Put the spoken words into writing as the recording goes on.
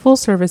Full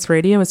Service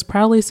Radio is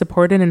proudly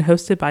supported and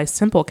hosted by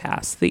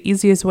Simplecast, the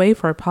easiest way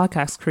for a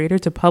podcast creator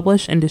to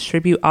publish and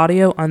distribute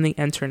audio on the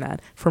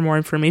internet. For more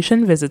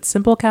information, visit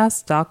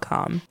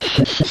simplecast.com.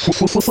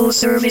 Full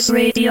Service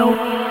Radio.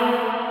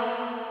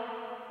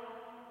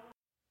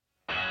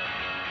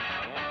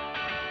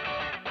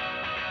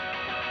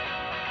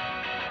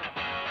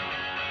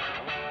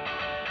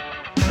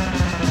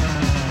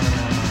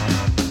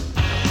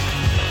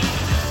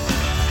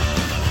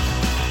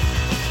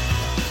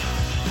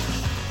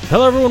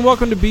 Hello everyone,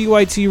 welcome to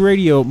BYT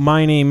Radio.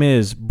 My name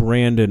is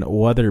Brandon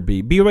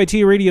Weatherby.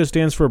 BYT Radio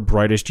stands for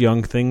Brightest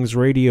Young Things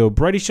Radio.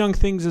 Brightest Young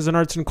Things is an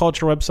arts and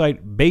culture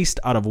website based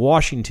out of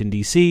Washington,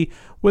 D.C.,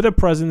 with a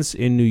presence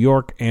in New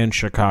York and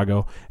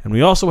Chicago. And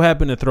we also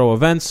happen to throw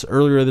events.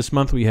 Earlier this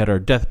month, we had our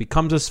Death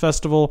Becomes Us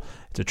festival.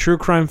 It's a true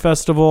crime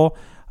festival.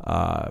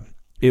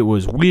 It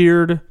was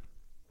weird.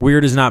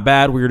 Weird is not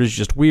bad. Weird is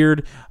just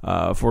weird.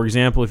 For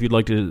example, if you'd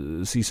like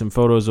to see some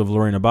photos of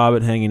Lorena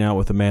Bobbitt hanging out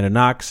with Amanda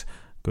Knox,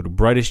 go to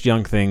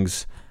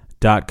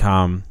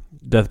brightestyoungthings.com.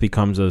 Death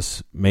Becomes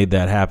Us made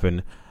that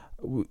happen.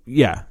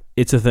 Yeah,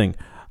 it's a thing.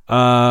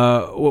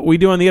 What we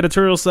do on the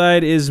editorial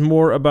side is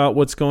more about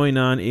what's going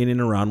on in and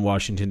around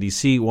Washington,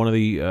 D.C. One of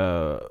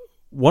the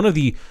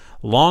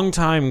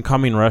long-time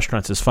coming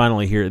restaurants is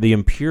finally here. The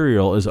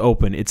Imperial is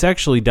open. It's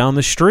actually down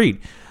the street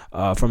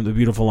from the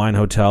beautiful Line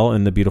Hotel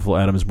in the beautiful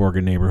Adams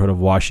Morgan neighborhood of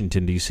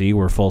Washington, D.C.,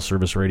 where Full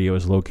Service Radio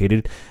is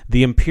located.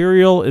 The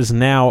Imperial is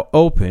now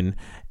open.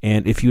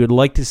 And if you would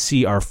like to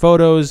see our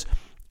photos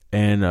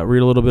and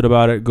read a little bit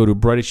about it, go to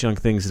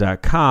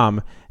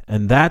brightestyoungthings.com.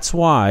 And that's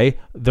why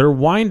their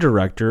wine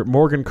director,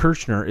 Morgan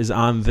Kirchner, is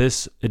on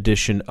this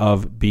edition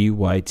of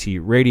BYT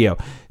Radio.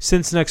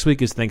 Since next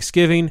week is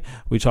Thanksgiving,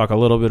 we talk a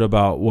little bit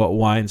about what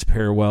wines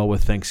pair well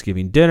with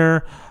Thanksgiving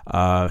dinner.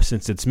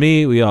 Since it's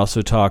me, we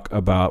also talk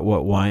about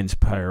what wines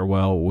pair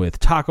well with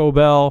Taco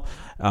Bell.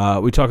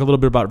 We talk a little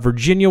bit about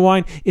Virginia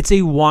wine. It's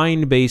a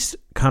wine-based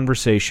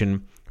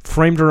conversation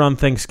framed around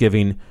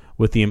Thanksgiving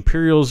with the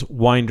Imperial's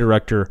wine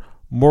director,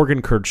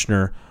 Morgan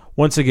Kirchner.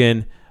 Once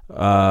again,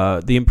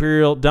 the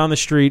Imperial down the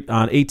street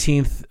on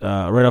 18th,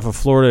 right off of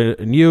Florida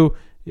and U.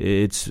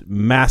 It's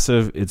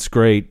massive. It's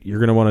great. You're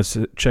going to want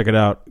to check it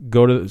out.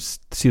 Go to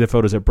see the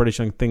photos at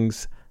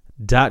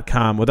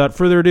BritishYoungThings.com. Without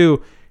further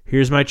ado,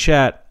 here's my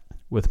chat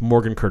with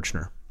Morgan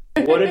Kirchner.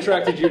 What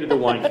attracted you to the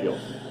wine field?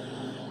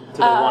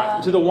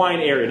 To the wine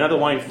area, not the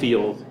wine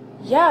field.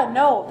 Yeah,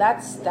 no,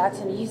 that's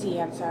an easy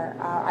answer.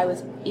 I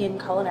was in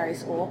culinary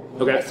school.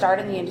 Okay. I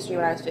started in the industry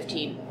when I was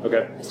 15.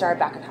 Okay. I started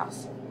back of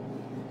house.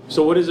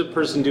 So what does a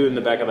person do in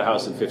the back of the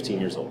house at 15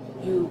 years old?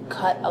 You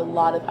cut a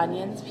lot of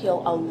onions,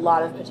 peel a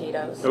lot of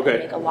potatoes, okay,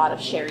 and make a lot of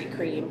sherry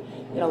cream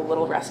in a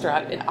little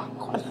restaurant in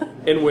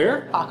Occoquan. In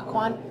where?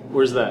 Occoquan.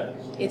 Where's that?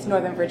 It's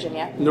Northern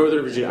Virginia.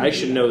 Northern Virginia. I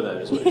should know that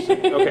as well.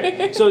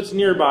 Okay. So it's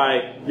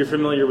nearby. You're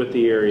familiar with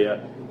the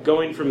area.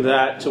 Going from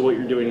that to what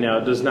you're doing now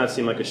does not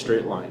seem like a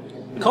straight line.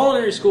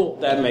 Culinary school,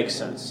 that makes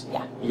sense.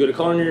 Yeah. You go to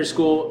culinary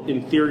school,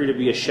 in theory, to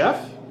be a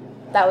chef?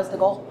 That was the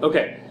goal.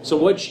 Okay.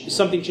 So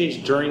something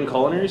changed during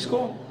culinary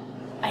school?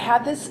 I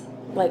had this,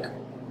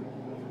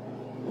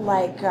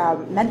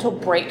 mental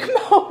break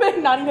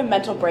moment. Not even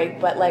mental break,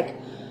 but,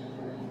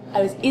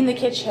 I was in the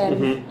kitchen.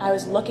 Mm-hmm. I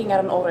was looking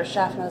at an older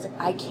chef, and I was like,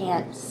 I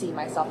can't see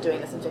myself doing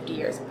this in 50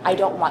 years. I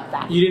don't want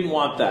that. You didn't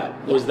want that.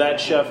 Yeah. Was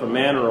that chef a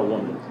man or a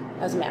woman?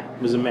 That was a man.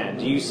 It was a man.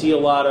 Do you see a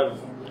lot of...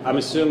 I'm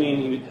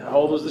assuming, how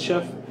old was the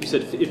chef? You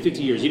said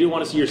 50 years. You didn't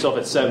want to see yourself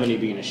at 70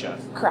 being a chef.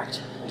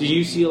 Correct. Do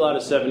you see a lot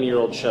of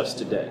 70-year-old chefs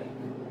today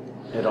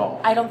at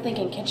all? I don't think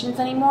in kitchens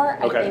anymore.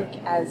 Okay. I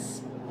think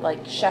as,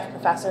 chef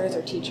professors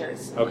or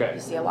teachers, okay, you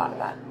see a lot of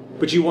that.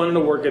 But you wanted to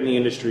work in the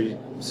industry,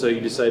 so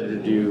you decided to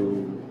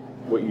do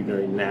what you're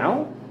doing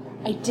now?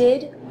 I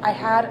did. I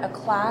had a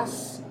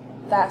class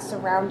that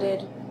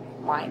surrounded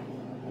wine.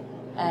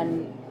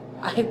 And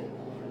I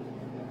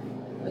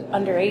was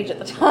underage at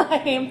the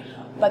time.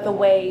 But the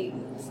way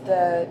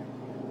the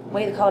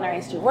Culinary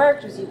Institute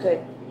worked was you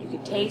could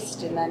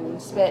taste and then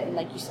spit, and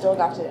you still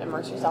got to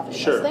immerse yourself in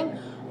sure, tasting,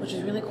 which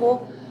was really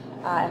cool.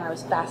 And I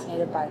was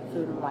fascinated by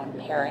food and wine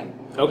pairing.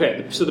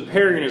 Okay, so the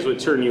pairing is what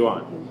turned you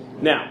on.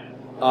 Mm-hmm.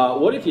 Now,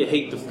 what if you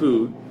hate the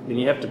food and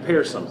you have to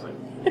pair something?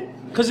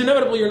 Because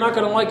inevitably you're not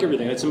going to like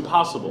everything. It's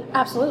impossible.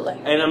 Absolutely.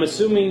 And I'm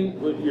assuming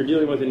you're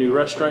dealing with a new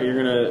restaurant.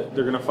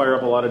 They're gonna fire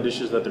up a lot of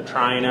dishes that they're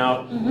trying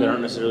out, mm-hmm, that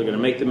aren't necessarily going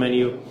to make the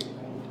menu,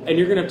 and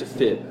you're going to have to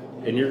fib.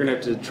 And you're going to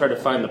have to try to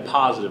find the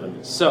positive in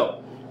this.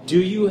 So, do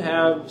you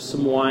have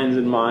some wines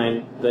in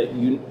mind that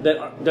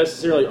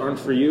necessarily aren't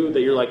for you,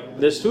 that you're like,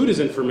 this food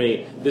isn't for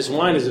me, this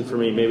wine isn't for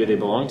me, maybe they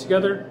belong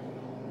together?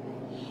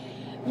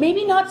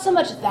 Maybe not so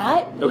much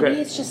that. Maybe okay,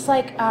 it's just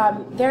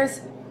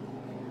there's...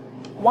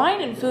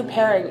 Wine and food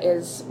pairing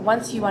is,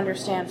 once you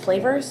understand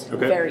flavors,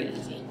 okay, very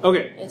easy.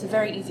 Okay. It's a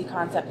very easy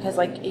concept because,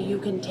 you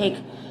can take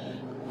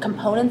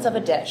components of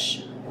a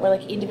dish or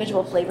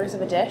individual flavors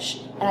of a dish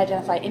and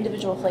identify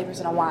individual flavors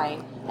in a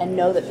wine and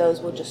know that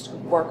those will just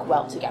work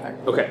well together.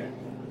 Okay.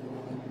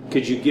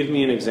 Could you give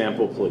me an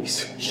example,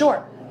 please?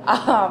 Sure.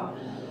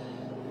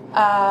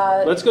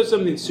 Let's go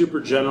something super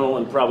general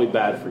and probably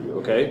bad for you,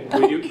 okay?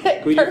 Can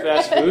we do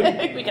fast food?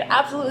 We can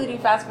absolutely do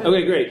fast food.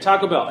 Okay, great.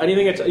 Taco Bell.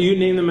 Anything you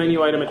name the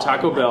menu item at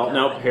Taco Bell. God.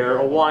 Now pair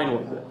a wine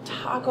with it.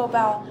 Taco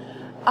Bell.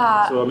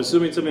 So I'm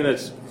assuming something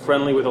that's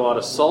friendly with a lot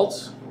of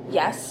salt,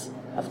 Yes,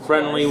 of course.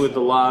 friendly with a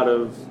lot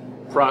of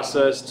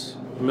processed,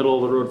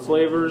 middle-of-the-road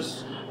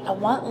flavors. I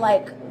want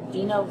like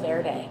Vino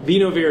Verde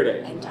Vino Verde.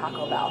 and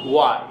Taco Bell.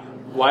 Why?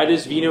 Why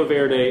does Vino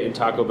Verde and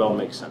Taco Bell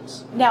make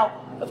sense? Now,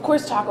 of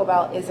course, Taco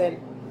Bell isn't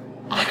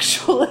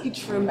actually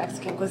true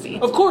Mexican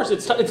cuisine. Of course,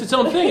 it's its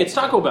own thing. It's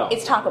Taco Bell.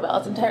 It's Taco Bell.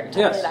 It's totally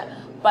Yes. that.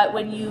 But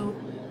when you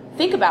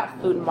think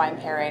about food and wine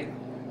pairing,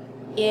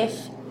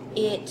 if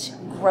it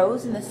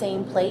grows in the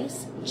same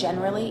place,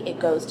 generally it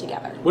goes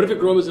together. What if it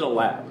grows in a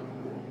lab?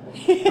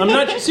 I'm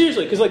not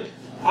seriously, because like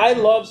I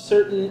love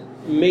certain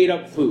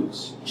made-up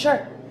foods.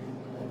 Sure.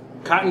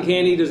 Cotton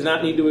candy doesn't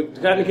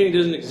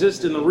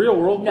exist in the real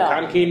world. No. But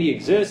cotton candy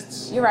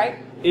exists. You're right.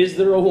 Is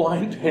there a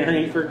wine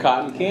pairing for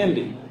cotton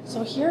candy?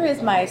 So here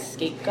is my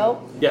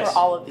scapegoat Yes. for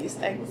all of these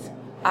things.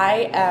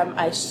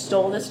 I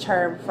stole this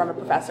term from a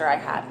professor I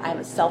had. I'm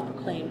a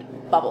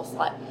self-proclaimed bubble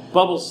slut.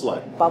 Bubble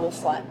slut. Bubble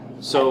slut.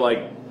 So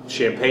like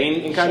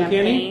champagne and cotton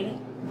candy?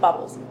 Champagne,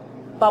 bubbles.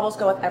 Bubbles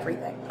go with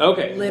everything.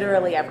 Okay.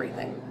 Literally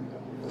everything.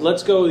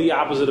 Let's go the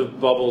opposite of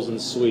bubbles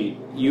and sweet.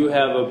 You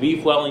have a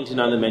beef Wellington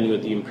on the menu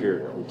at the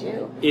Imperial. We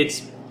do.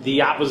 It's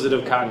the opposite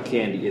of cotton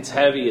candy. It's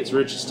heavy, it's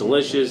rich, it's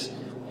delicious.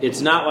 It's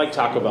not like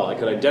Taco Bell. I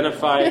could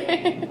identify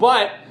it.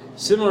 But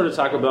similar to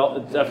Taco Bell,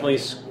 it definitely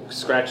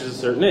scratches a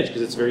certain itch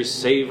because it's very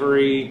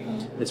savory.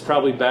 It's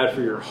probably bad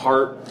for your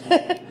heart.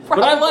 But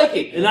I like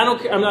it. And I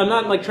don't care. I'm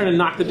not like trying to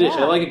knock the dish.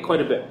 Yeah. I like it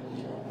quite a bit.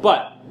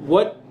 But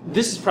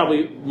this is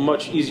probably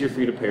much easier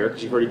for you to pair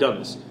because you've already done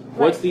this.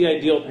 What's the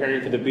ideal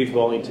pairing for the beef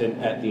Wellington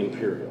at the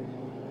Imperial?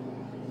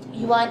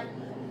 You want,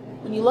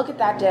 when you look at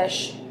that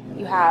dish,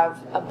 you have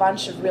a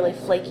bunch of really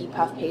flaky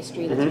puff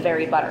pastry that's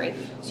very buttery.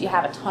 So you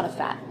have a ton of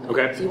fat.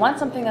 Okay. So you want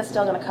something that's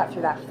still going to cut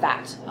through that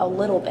fat a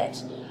little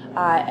bit.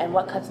 And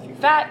what cuts through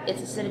fat?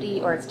 It's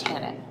acidity or it's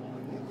tannin.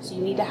 So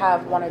you need to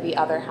have one or the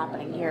other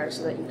happening here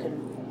so that you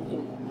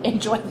can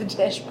enjoy the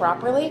dish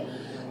properly.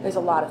 There's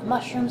a lot of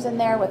mushrooms in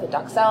there with a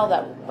duxelle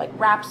that like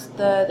wraps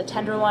the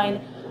tenderloin.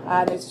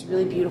 There's this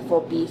really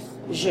beautiful beef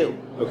jus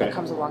that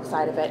comes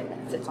alongside of it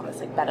and sits on this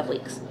like bed of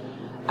leeks.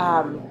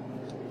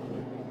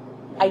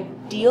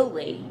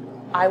 Ideally,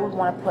 I would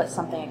want to put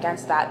something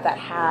against that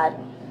had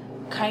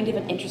kind of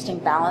an interesting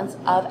balance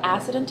of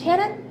acid and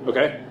tannin.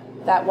 Okay.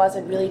 That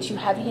wasn't really too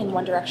heavy in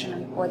one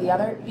direction or the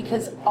other,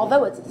 because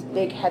although it's this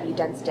big, heavy,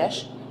 dense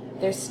dish,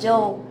 there's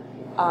still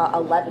a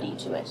levity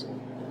to it.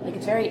 Like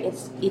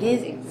it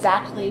is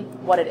exactly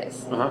what it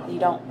is. You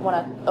don't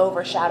want to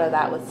overshadow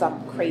that with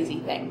some crazy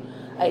thing.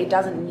 It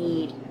doesn't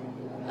need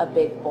a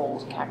big,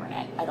 bold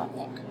Cabernet, I don't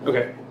think.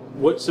 Okay.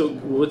 What's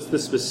the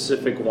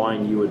specific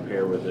wine you would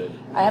pair with it?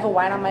 I have a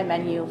wine on my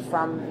menu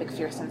from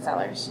McPherson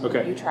Cellars.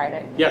 Okay. You tried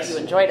it. Yes. You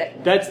enjoyed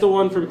it. That's the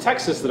one from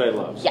Texas that I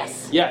love.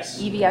 Yes.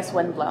 Yes. EVS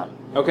Windblown.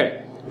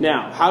 Okay.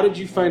 Now, how did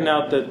you find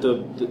out that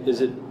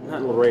is it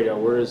not Laredo?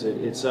 Where is it?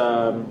 It's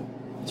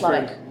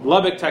Lubbock.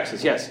 Lubbock,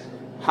 Texas. Yes.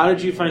 How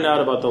did you find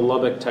out about the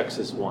Lubbock,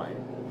 Texas wine?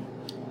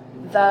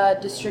 The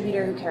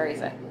distributor who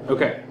carries it.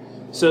 Okay.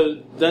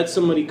 So that's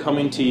somebody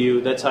coming to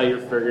you. That's how you're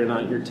figuring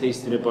out. You're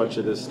tasting a bunch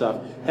of this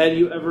stuff. Had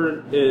you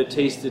ever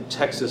tasted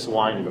Texas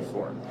wine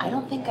before? I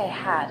don't think I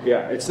had.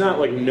 Yeah, it's not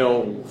like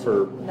known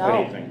for No.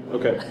 anything.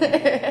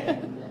 Okay.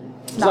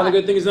 It's not a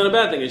good thing. It's not a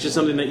bad thing. It's just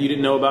something that you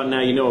didn't know about.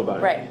 Now you know about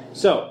it. Right.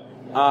 So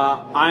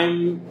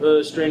I'm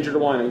a stranger to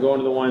wine. I'm going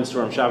to the wine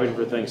store. I'm shopping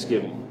for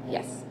Thanksgiving.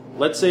 Yes.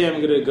 Let's say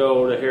I'm going to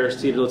go to Harris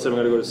Teeter. Let's say I'm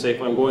going to go to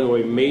Safeway. I'm going to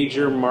a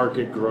major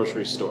market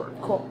grocery store.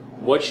 Cool.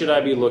 What should I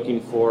be looking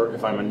for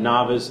if I'm a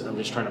novice and I'm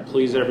just trying to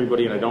please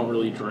everybody and I don't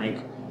really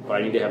drink, but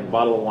I need to have a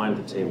bottle of wine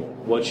at the table?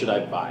 What should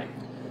I buy?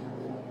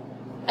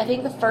 I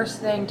think the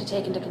first thing to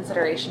take into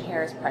consideration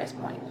here is price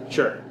point.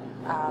 Sure.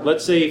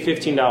 Let's say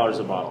 $15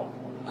 a bottle.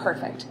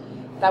 Perfect.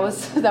 That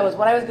was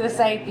what I was going to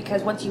say,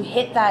 because once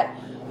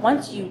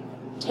you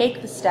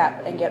take the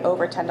step and get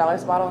over $10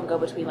 a bottle and go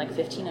between like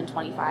 15 and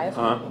 25,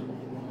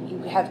 you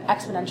have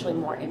exponentially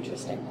more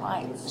interesting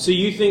wines. So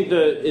you think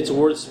that it's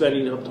worth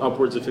spending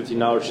upwards of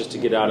 $15 just to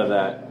get out of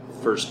that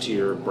first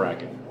tier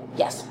bracket?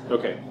 Yes.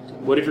 Okay.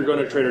 What if you're going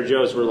to Trader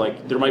Joe's where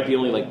like there might be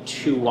only like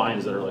 2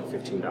 wines that are like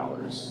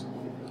 $15?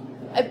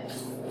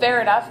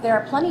 Fair enough. There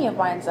are plenty of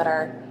wines that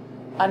are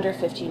under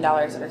 $15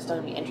 that are still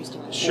going to be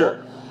interesting. And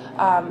Sure.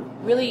 Cool.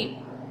 Really.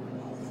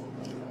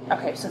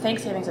 Okay, so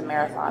Thanksgiving's a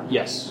marathon.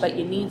 Yes. But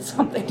you need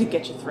something to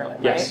get you through it,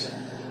 Yes. right?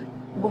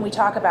 When we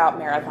talk about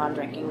marathon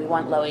drinking, we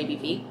want low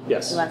ABV.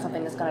 Yes. We want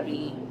something that's going to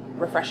be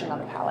refreshing on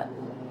the palate.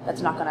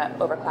 That's not going to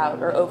overcloud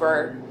or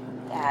over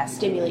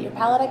stimulate your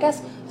palate, I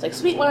guess. It's like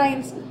sweet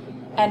wines,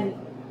 and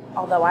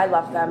although I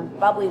love them,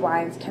 bubbly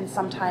wines can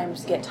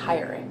sometimes get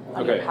tiring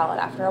on your palate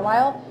after a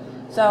while.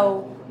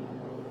 So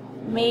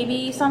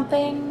maybe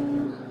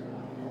something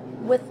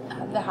with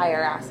the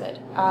higher acid.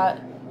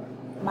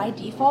 My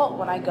default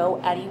when I go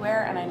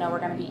anywhere and I know we're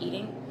going to be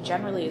eating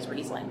generally is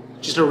Riesling.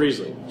 Just a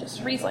Riesling.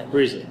 Just Riesling.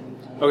 Riesling.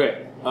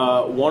 Okay.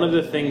 One of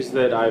the things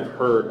that I've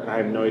heard, and I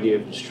have no idea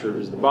if it's true,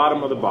 is the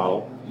bottom of the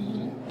bottle.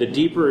 Mm-hmm. The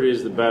deeper it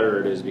is, the better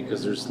it is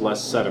because there's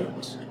less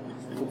sediment.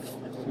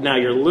 Now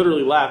you're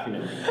literally laughing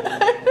at me.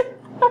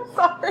 I'm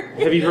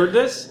sorry. Have you heard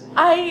this?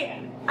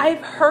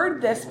 I've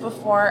heard this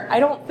before. I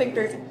don't think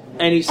there's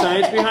any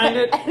science behind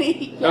it.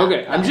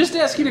 Okay, I'm just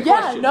asking a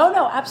question. Yeah,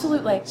 no,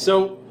 absolutely.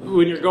 So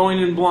when you're going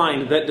in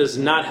blind, that does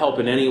not help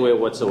in any way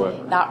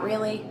whatsoever. Not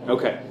really.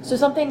 Okay. So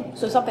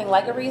something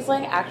like a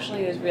Riesling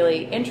actually is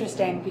really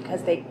interesting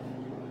because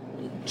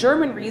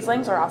German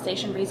Rieslings or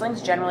Alsatian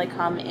Rieslings generally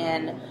come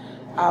in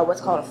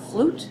what's called a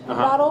flute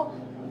bottle.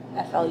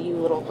 FLU,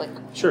 little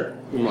sure.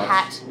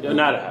 Hat. No,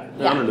 not a hat.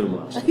 No, not a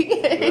umlaut.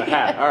 A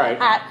hat. All right.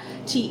 Hat.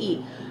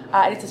 TE.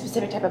 And it's a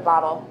specific type of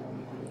bottle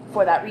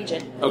for that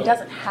region. Okay. It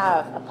doesn't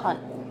have a punt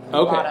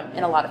bottom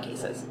in a lot of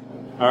cases.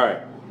 All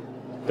right.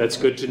 That's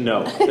good to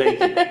know. Thank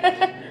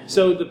you.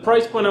 So the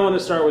price point I want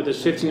to start with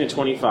is 15 to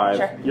 25.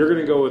 Sure. You're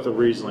going to go with a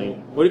Riesling.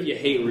 What if you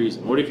hate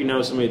Riesling? What if you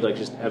know somebody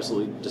just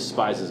absolutely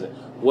despises it?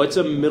 What's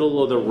a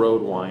middle of the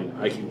road wine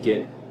I can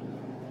get?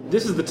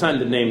 This is the time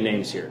to name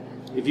names here.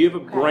 If you have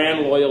a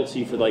brand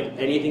loyalty for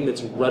anything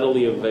that's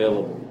readily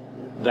available,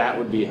 that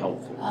would be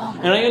helpful. Oh,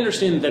 and I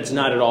understand that's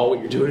not at all what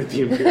you're doing at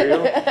the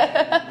Imperial.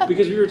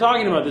 Because we were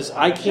talking about this,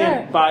 I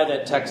can't buy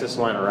that Texas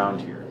line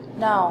around here.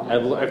 No.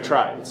 I've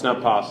tried. It's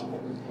not possible.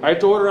 I have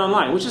to order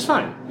online, which is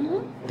fine.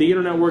 Mm-hmm. The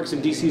internet works,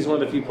 and DC is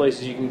one of the few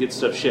places you can get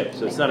stuff shipped,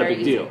 so it's not a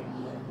big deal.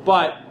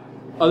 But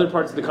other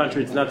parts of the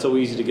country, it's not so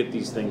easy to get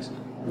these things.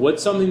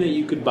 What's something that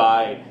you could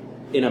buy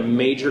in a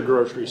major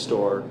grocery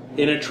store,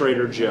 in a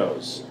Trader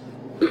Joe's,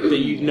 that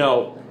you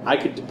know I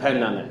could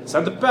depend on that? It's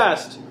not the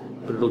best,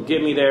 but it'll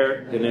get me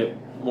there, and it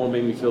won't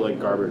make me feel like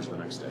garbage the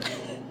next day.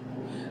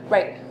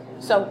 Right.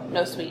 So,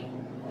 no sweet.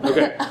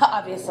 Okay.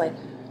 Obviously.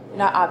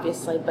 Not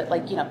obviously, but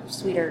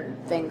sweeter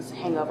things,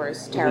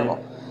 hangovers,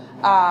 terrible.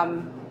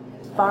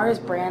 As far as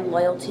brand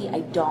loyalty,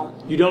 I don't.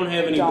 You don't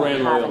have any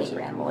brand loyalty? Any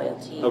brand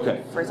loyalty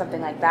okay. for something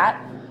like that.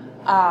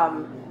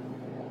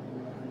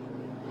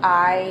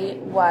 I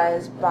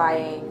was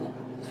buying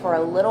for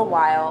a little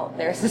while.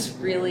 There's this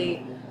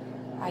really,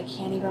 I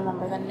can't even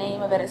remember the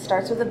name of it. It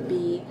starts with a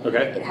B.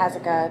 Okay. It has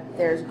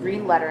there's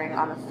green lettering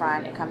on the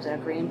front. It comes in a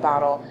green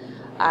bottle.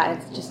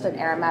 It's just an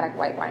aromatic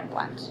white wine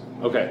blend.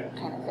 Okay.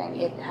 Kind of thing.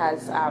 It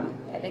has, I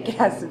think it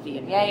has some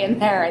Viognier in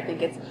there. I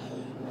think it's,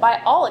 by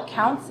all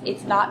accounts,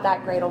 it's not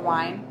that great a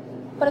wine,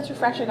 but it's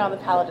refreshing on the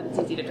palate and it's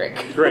easy to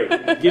drink. Great.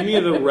 Give me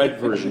the red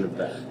version of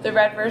that. The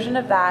red version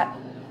of that,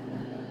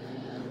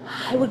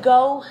 I would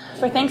go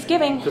for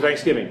Thanksgiving. For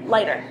Thanksgiving.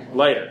 Lighter.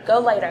 Lighter. Go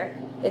lighter.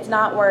 It's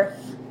not worth,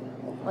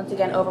 once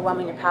again,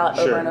 overwhelming your palate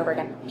over and over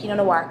again. Pinot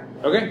Noir.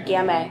 Okay.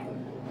 Gamay.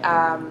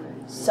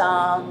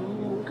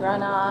 Some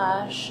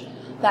Grenache.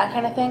 That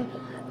kind of thing.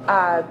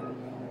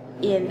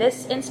 In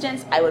this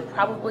instance, I would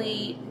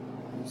probably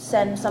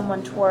send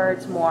someone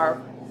towards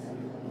more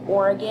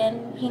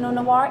Oregon Pinot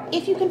Noir,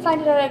 if you can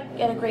find it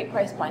at a great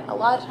price point. A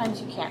lot of times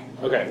you can't.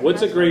 Okay,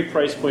 what's a great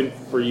price point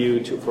for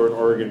you for an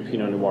Oregon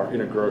Pinot Noir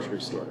in a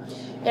grocery store?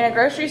 In a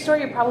grocery store,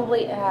 you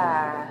probably,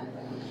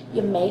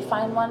 you may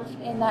find one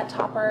in that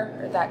topper,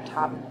 or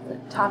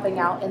topping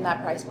out in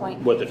that price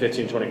point. What, the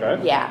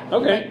 $15.25? Yeah.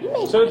 Okay, you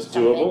may so it's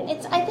doable.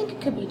 I think it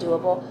could be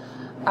doable,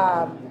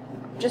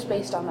 just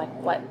based on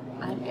what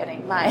I'm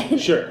getting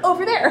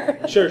over there.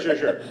 Sure.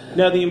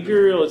 Now the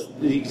Imperial is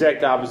the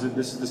exact opposite.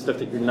 This is the stuff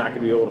that you're not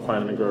going to be able to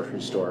find in the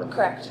grocery store.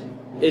 Correct.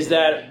 Is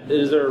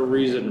there a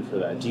reason for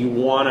that? Do you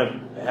want to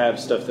have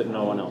stuff that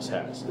no one else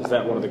has? Is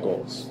that one of the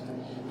goals?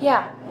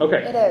 Yeah.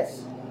 Okay. It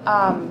is.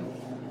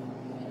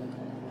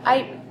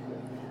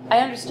 I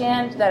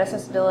understand that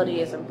accessibility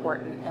is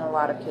important in a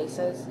lot of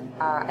cases.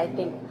 I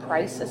think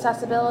price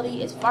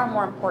accessibility is far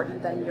more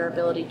important than your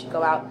ability to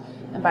go out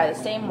and buy the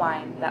same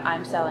wine that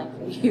I'm selling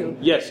for you.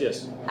 Yes.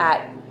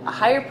 At a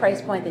higher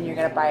price point than you're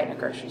going to buy it in a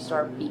grocery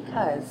store,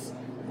 because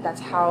that's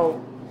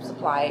how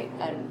supply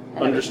and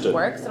everything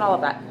works and all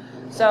of that.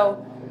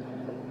 So,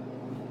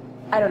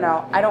 I don't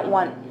know. I don't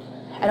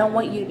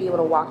want you to be able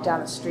to walk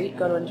down the street,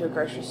 go into a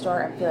grocery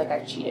store, and feel like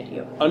I've cheated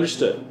you.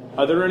 Understood.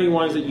 Are there any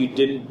wines that you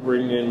didn't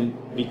bring in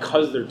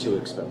because they're too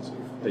expensive,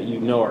 that you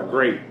know are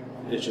great?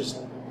 It's just...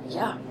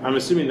 Yeah. I'm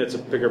assuming that's a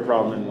bigger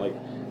problem than,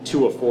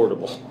 too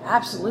affordable.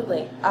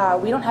 Absolutely.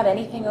 We don't have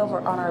anything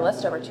on our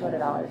list over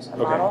 $200 a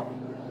bottle.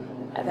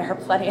 And there are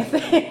plenty of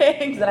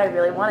things that I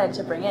really wanted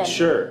to bring in.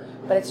 Sure.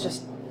 But it's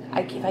just,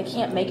 if I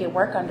can't make it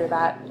work under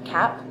that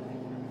cap,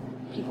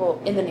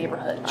 people in the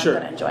neighborhood aren't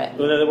going to enjoy it.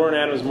 Well, then we're in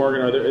Adams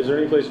Morgan. Is there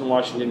any place in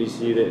Washington,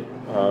 D.C.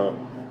 that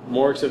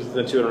more expensive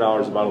than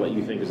 $200 a bottle that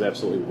you think is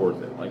absolutely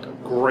worth it? Like a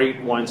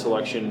great wine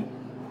selection,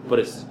 but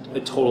it's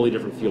a totally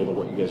different feel than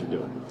what you guys are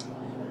doing.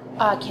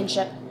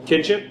 Kinship.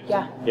 Kinship?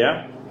 Yeah.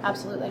 Yeah?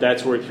 Absolutely.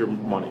 That's worth your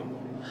money.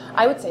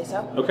 I would say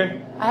so.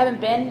 Okay. I haven't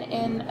been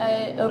in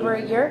over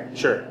a year.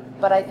 Sure.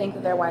 But I think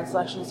that their wine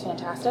selection is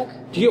fantastic.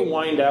 Do you get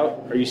wined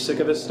out? Are you sick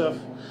of this stuff?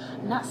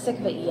 I'm not sick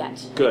of it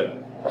yet.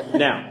 Good.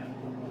 Now,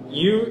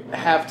 you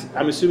have to...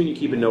 I'm assuming you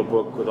keep a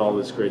notebook with all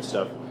this great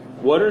stuff.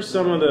 What are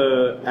some of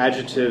the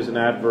adjectives and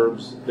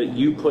adverbs that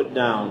you put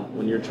down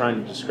when you're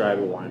trying to describe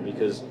a wine?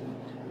 Because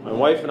my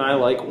wife and I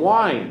like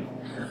wine.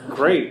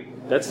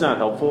 Great. That's not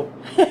helpful.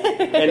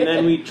 And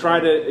then we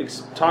try to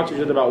talk to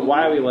each other about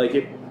why we like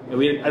it,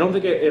 and I don't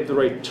think I have the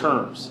right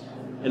terms.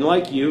 And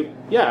like you,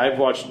 yeah, I've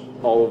watched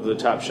all of the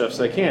top chefs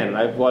I can, and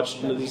I've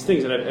watched these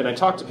things, and I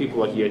talk to people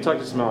like you. I talk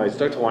to sommeliers, I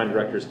talk to wine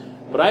directors,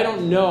 but I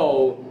don't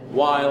know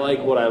why I like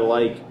what I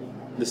like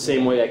the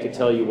same way I could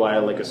tell you why I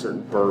like a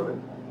certain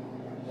bourbon.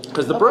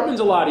 Because the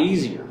bourbon's a lot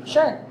easier.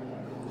 Sure.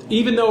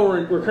 Even though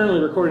we're currently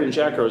recording in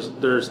Jack Rose,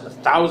 there's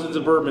thousands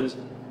of bourbons.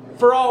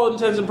 For all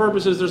intents and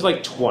purposes, there's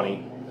like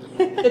 20.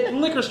 At the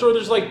liquor store,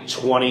 there's like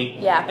 20.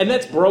 Yeah. And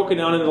that's broken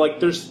down into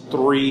like, there's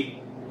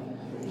 3.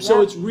 So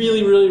Yeah. it's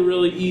really, really,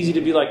 really easy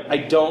to be like,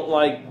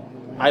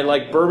 I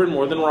like bourbon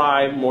more than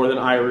rye, more than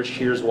Irish,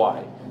 here's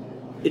why.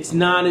 It's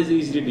not as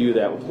easy to do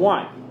that with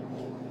wine.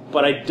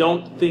 But I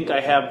don't think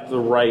I have the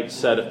right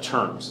set of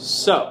terms.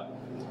 So,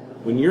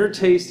 when you're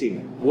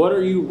tasting, what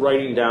are you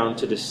writing down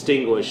to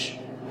distinguish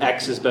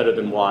X is better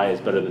than Y is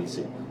better than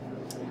Z?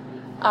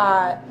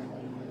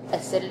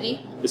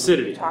 Acidity.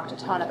 Acidity. We talked a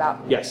ton about.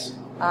 Yes.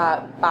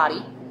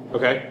 Body.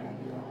 Okay.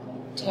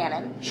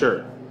 Tannin.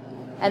 Sure.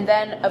 And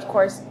then, of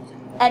course,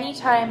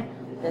 anytime,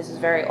 this is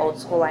very old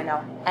school, I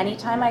know,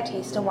 anytime I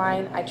taste a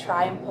wine, I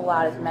try and pull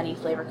out as many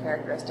flavor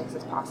characteristics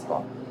as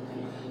possible.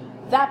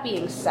 That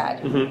being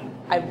said,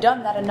 I've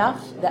done that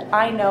enough that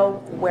I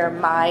know where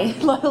my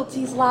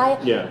loyalties lie.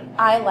 Yeah.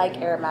 I like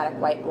aromatic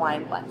white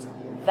wine blends.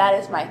 That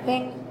is my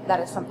thing. That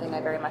is something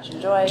I very much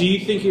enjoy. Do you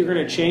think you're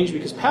going to change?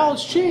 Because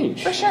palates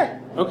change. For sure.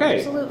 Okay.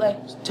 Absolutely.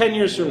 10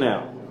 years from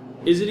now,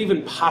 is it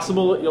even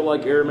possible that you'll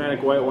like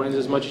aromatic white wines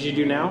as much as you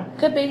do now?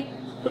 Could be.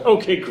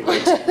 Okay,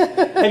 great.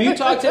 Have you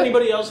talked to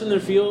anybody else in their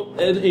field,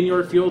 in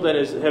your field, that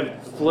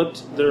have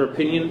flipped their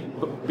opinion,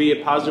 be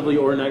it positively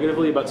or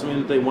negatively, about something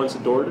that they once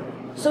adored?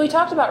 So we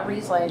talked about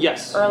Riesling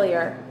Yes.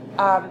 earlier.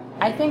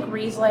 I think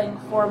Riesling,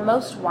 for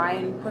most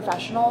wine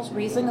professionals,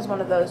 Riesling is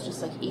one of those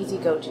just like easy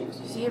go-tos.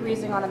 You see a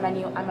Riesling on a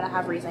menu, I'm going to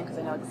have Riesling because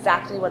I know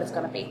exactly what it's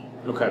going to be.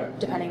 Okay.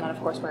 Depending on, of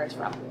course, where it's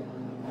from.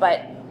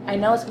 But I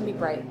know it's going to be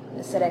bright,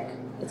 acidic,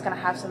 it's going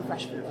to have some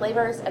fresh fruit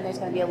flavors, and there's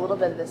going to be a little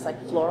bit of this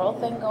like floral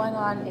thing going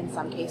on in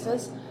some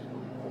cases.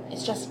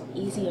 It's just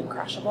easy and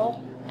crushable.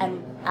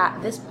 And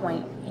at this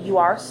point, you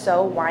are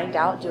so wined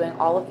out doing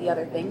all of the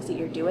other things that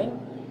you're doing,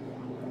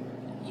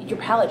 your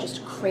palate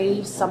just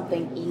craves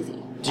something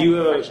easy. Do you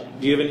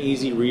have an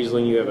easy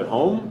Riesling you have at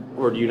home,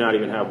 or do you not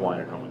even have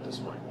wine at home at this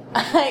point?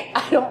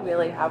 I don't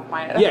really have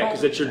wine at home. Yeah,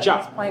 because it's your job.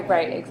 At this point,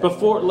 right, exactly.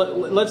 Before,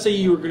 let's say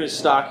you were going to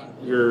stock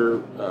your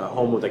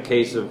home with a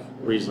case of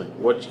Riesling.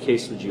 What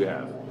case would you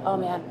have? Oh,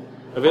 man.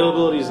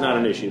 Availability is not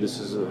an issue. This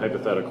is a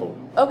hypothetical.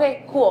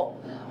 Okay, cool.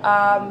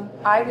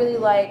 I really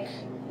like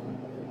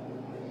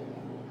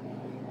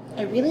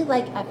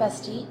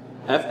FST.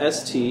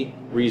 FST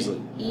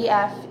Riesling.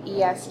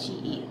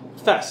 EFESTE.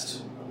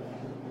 Fest.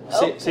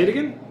 Oh. Say it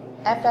again?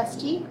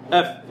 FST?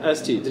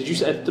 FST. Did you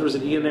say there was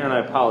an E in there, and I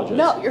apologize?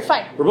 No, you're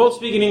fine. We're both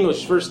speaking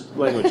English, first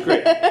language.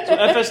 Great. So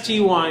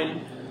FST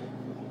wine,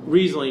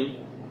 Riesling,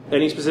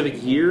 any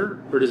specific year,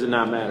 or does it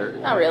not matter?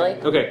 Not really.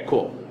 Okay,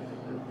 cool.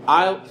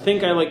 I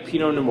think I like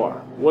Pinot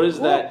Noir. What does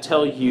that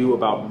tell you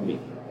about me?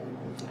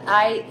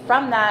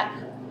 From that,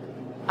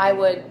 I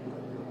would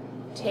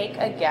take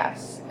a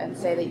guess and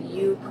say that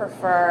you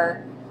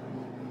prefer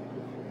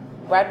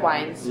red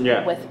wines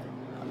with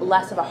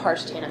less of a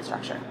harsh tannin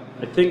structure.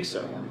 I think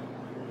so.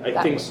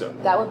 I think so.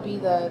 That would be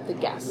the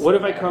guess. What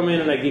if I come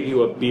in and I give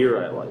you a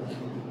beer I like?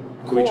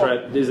 Can we Cool. try?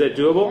 Is that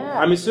doable? Yeah.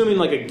 I'm assuming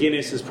like a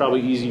Guinness is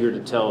probably easier to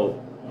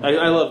tell.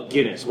 I love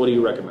Guinness. What do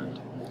you recommend?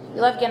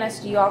 You love Guinness.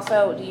 Do you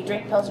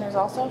drink Pilsners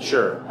also?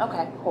 Sure.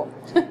 Okay, cool.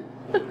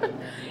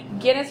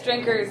 Guinness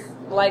drinkers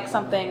like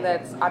something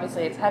that's,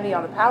 obviously, it's heavy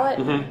on the palate.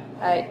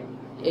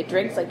 It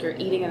drinks like you're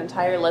eating an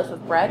entire loaf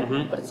of bread,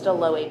 but it's still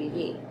low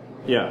ABV.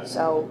 Yeah.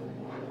 So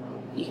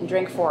you can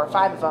drink 4 or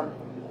 5 of them,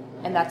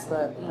 and that's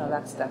the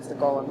that's the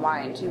goal in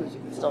wine too. Is you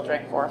can still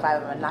drink 4 or 5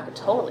 of them and not get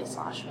totally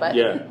slosh, but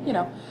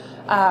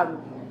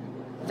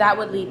that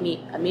would lead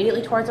me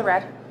immediately towards a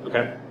red.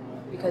 Okay.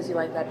 Because you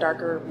like that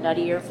darker,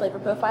 nuttier flavor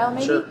profile,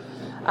 maybe. Sure.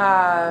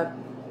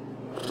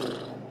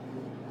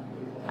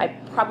 I'd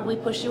probably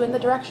push you in the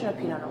direction of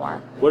Pinot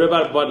Noir. What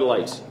about Bud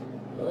Light?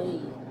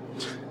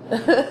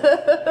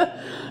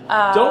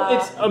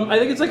 I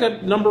think it's like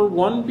a number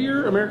 1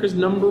 beer, America's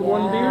number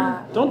 1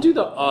 beer. Don't do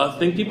the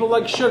thing. People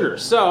like sugar.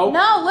 So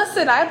no,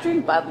 listen, I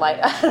drink Bud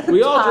Light.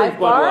 We all drink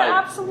Bud Light.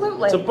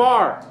 Absolutely. It's a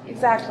bar.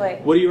 Exactly.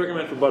 What do you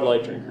recommend for Bud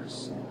Light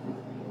drinkers?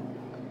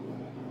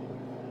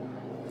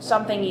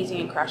 Something easy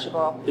and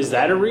crushable. Is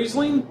that a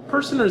Riesling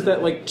person, or is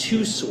that like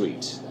too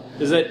sweet?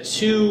 Is that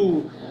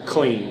too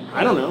clean?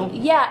 I don't know.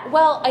 Yeah,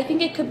 well, I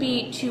think it could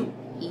be too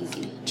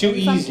easy.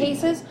 In some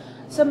cases.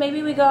 So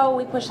maybe we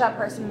push that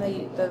person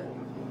in the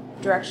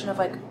direction of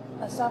like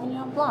a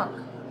Sauvignon Blanc.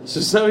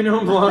 So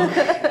Sauvignon Blanc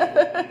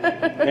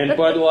and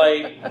Bud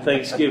Light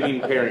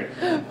Thanksgiving pairing.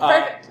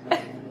 Perfect.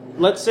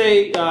 Let's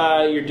say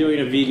you're doing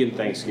a vegan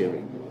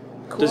Thanksgiving.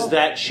 Cool. Does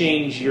that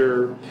change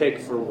your pick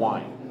for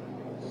wine?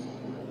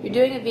 You're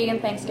doing a vegan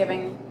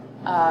Thanksgiving,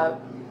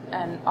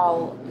 and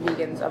all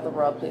vegans of the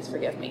world, please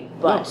forgive me.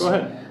 But No, go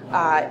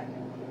ahead.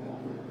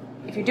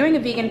 If you're doing a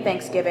vegan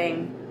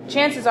Thanksgiving,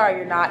 chances are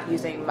you're not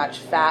using much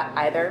fat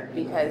either,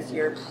 because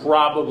you're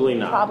Probably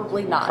not.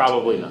 probably not.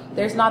 Probably not.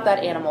 There's not that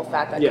animal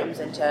fat that Yeah. comes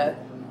into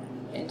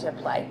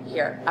play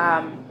here.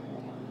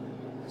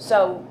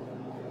 So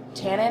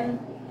tannin,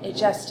 it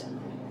just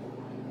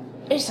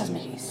doesn't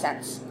make any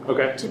sense.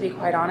 Okay. To be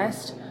quite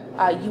honest,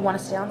 you want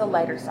to stay on the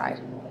lighter side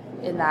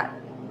in that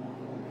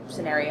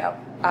scenario.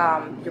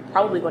 You're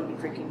probably going to be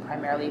drinking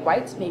primarily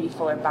whites, maybe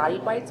fuller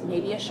bodied whites.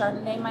 Maybe a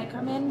Chardonnay might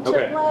come into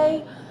Okay.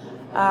 play.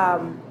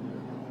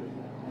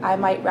 I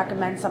might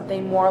recommend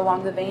something more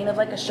along the vein of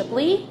like a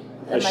Chablis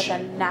than like a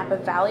Napa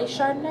Valley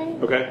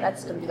Chardonnay. Okay.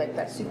 That's going to be like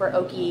that super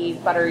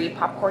oaky, buttery,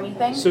 popcorny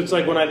thing. So it's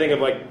like when I think of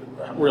like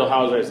Real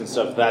Housewives and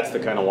stuff, that's the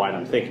kind of wine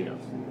I'm thinking of.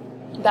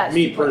 That's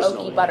me super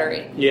personally. oaky,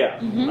 buttery. Yeah,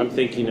 I'm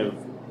thinking of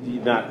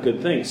not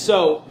good things.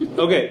 So,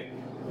 okay,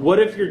 what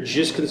if you're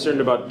just concerned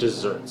about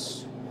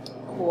desserts?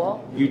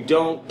 Cool. You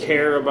don't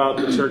care about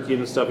the turkey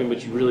and the stuffing,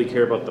 but you really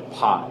care about the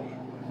pie.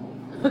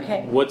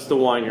 Okay. What's the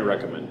wine you're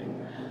recommending?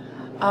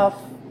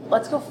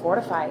 Let's go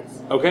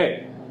fortifieds.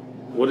 Okay,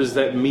 what does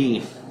that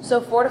mean?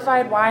 So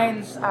fortified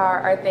wines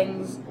are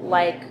things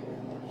like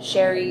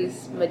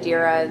sherries,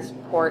 Madeiras,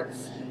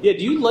 ports. Yeah,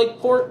 do you like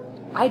port?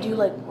 I do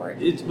like port.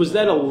 Was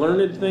that a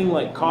learned thing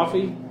like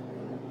coffee?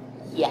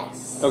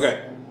 Yes.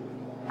 Okay.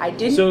 I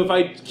didn't. So if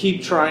I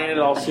keep trying it,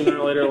 I'll sooner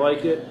or later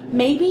like it?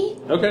 Maybe.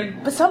 Okay.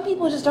 But some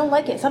people just don't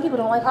like it. Some people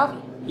don't like coffee.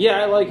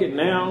 Yeah, I like it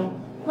now.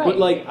 Right. But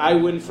like I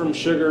went from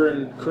sugar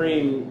and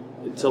cream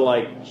to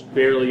like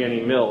barely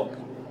any milk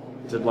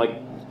to like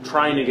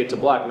trying to get to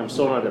black, and I'm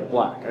still not at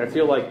black. I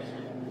feel like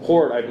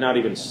port I've not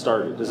even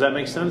started. Does that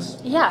make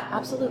sense? Yeah,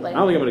 absolutely. I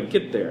don't think I'm going to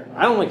get there.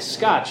 I don't like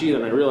scotch either,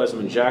 and I realize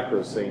I'm in Jack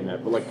Rose saying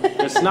that, but like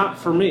it's not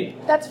for me.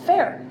 That's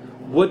fair.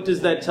 What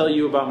does that tell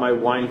you about my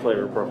wine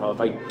flavor profile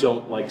if I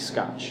don't like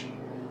scotch?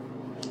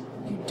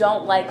 You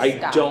don't like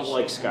scotch. I don't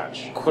like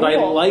scotch, Cool. but I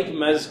like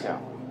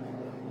mezcal.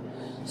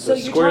 So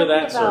you're square talking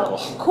that about,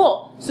 circle.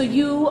 Cool. So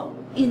you,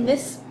 in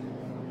this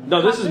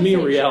No, this is me in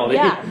conversation- reality.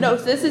 Yeah, no,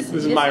 so this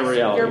is my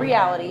reality. Your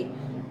reality.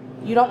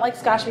 You don't like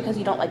scotch because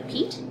you don't like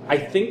peat? I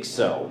think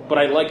so, but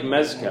I like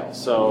mezcal,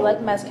 so... You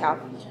like mezcal.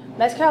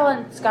 Mezcal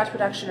and scotch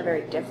production are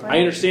very different. I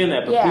understand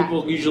that, but Yeah.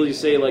 people usually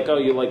say, like, oh,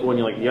 you like one,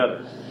 you like the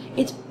other.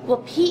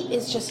 Peat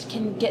is just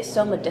can get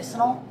so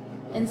medicinal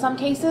in some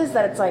cases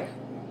that it's like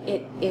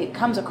it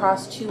comes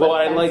across too Well,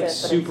 I offensive, like but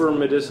super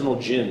medicinal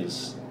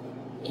gins.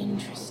 it's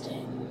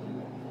interesting.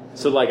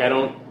 So, like, I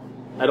don't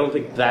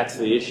think that's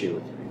the issue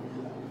with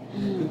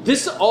me.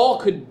 This all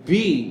could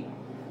be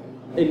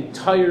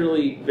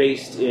entirely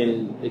based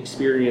in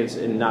experience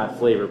and not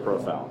flavor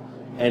profile,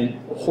 and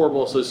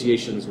horrible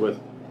associations with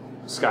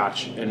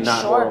scotch and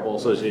not Sure. horrible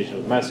associations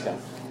with mezcal.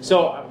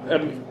 So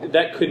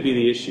that could be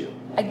the issue.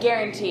 I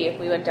guarantee if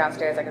we went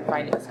downstairs, I could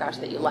find you a scotch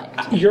that you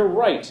liked. You're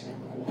right,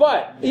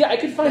 but yeah, I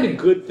could find a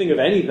good thing of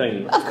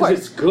anything Of course. because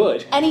it's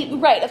good.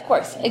 Right, of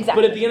course,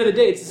 exactly. But at the end of the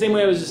day, it's the same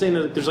way I was just saying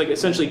that there's like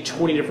essentially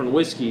 20 different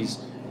whiskeys.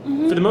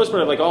 For the most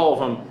part, I like all of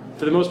them.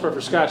 For the most part, for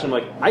scotch, I'm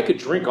like, I could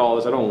drink all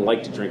this. I don't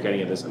like to drink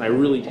any of this, and I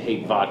really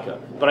hate vodka.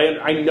 But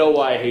I know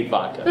why I hate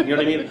vodka. You know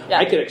what I mean? Yeah.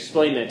 I could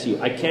explain that to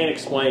you. I can't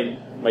explain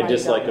my Why you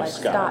dislike don't of like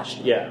scotch.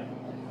 scotch. Yeah,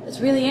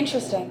 It's really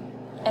interesting.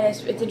 And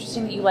it's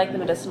interesting that you like the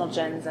medicinal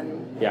gins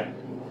and yeah.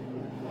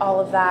 all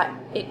of that.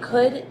 It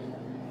could...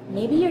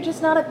 Maybe you're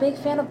just not a big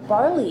fan of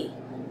barley.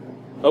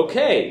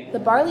 Okay, The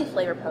barley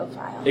flavor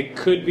profile. it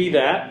could be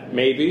that.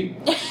 Maybe.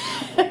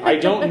 I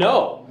don't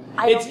know.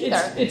 I don't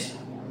either.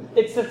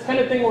 It's the kind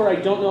of thing where I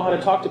don't know how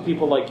to talk to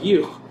people like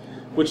you,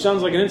 which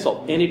sounds like an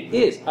insult, and it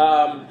is.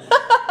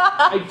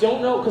 I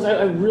don't know because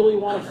I really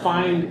want to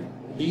find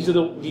these.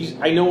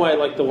 I know why I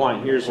like the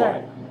wine. Here's Sure.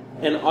 why.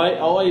 And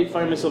all I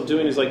find myself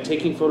doing is like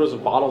taking photos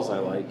of bottles I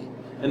like,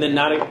 and then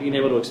not being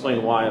able to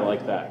explain why I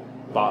like that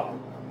bottle.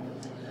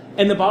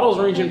 And the bottles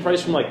range in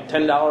price from like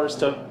 $10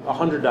 to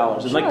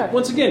 $100, and Sure. like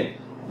once again,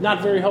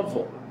 not very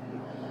helpful.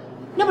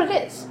 No, but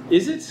it is.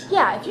 Is it?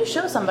 Yeah, if you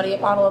show somebody a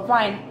bottle of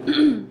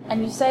wine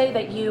and you say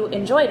that you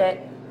enjoyed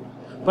it,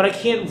 But I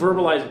can't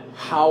verbalize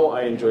how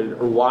I enjoyed it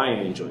or why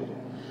I enjoyed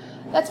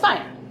it. that's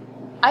fine.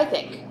 I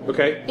think.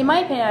 Okay? In my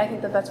opinion, I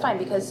think that that's fine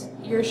because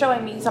you're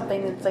showing me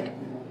something that's like,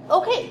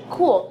 okay,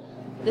 cool.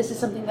 This is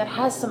something that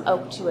has some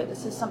oak to it.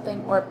 This is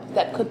something or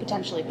that could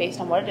potentially, based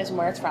on what it is and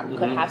where it's from,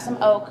 could have some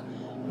oak,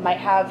 might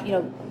have,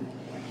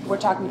 we're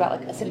talking about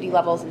like acidity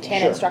levels and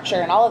tannin Sure. structure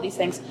and all of these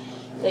things.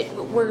 That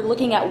we're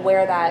looking at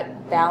where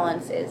that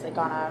balance is, like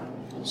on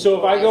a... So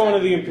if I go into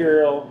the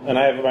Imperial and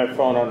I have my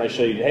phone out and I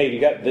show you, hey, you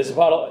got this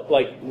bottle,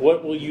 like,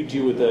 what will you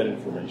do with that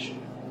information?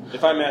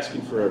 If I'm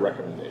asking for a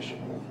recommendation.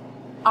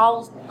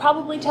 I'll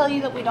probably tell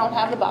you that we don't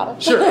have the bottle.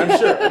 Sure, I'm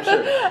sure.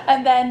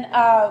 And then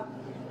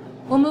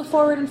we'll move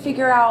forward and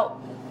figure out,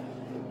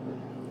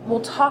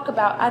 we'll talk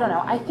about, I don't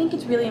know, I think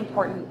it's really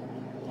important,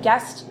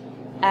 guest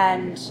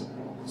and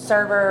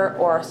server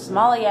or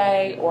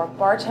sommelier or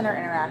bartender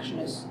interaction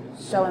is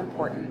so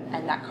important,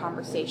 and that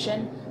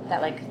conversation,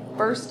 that like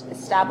first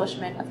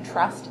establishment of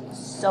trust is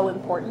so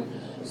important.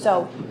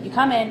 So you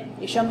come in,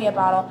 you show me a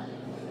bottle.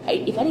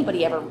 If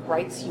anybody ever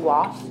writes you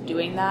off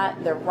doing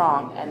that, they're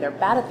wrong and they're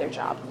bad at their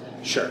job.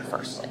 Sure.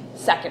 Firstly.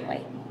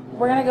 Secondly,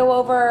 we're going to go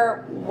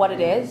over what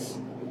it is,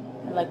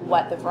 like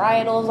what the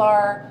varietals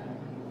are,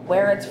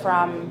 where it's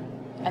from,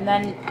 and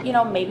then,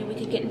 maybe we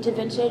could get into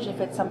vintage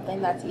if it's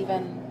something that's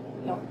even,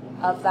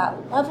 of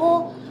that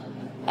level.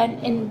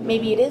 And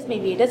maybe it is,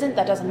 maybe it isn't,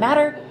 that doesn't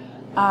matter.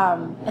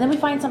 And then we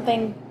find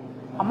something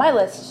on my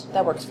list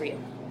that works for you.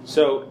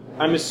 So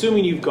I'm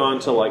assuming you've gone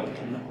to like,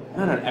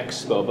 not an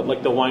expo, but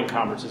like the wine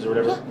conferences or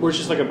whatever, where it's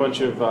just like a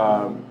bunch of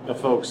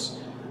folks.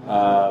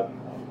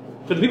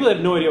 For the people that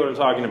have no idea what I'm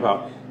talking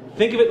about,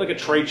 think of it like a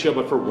trade show,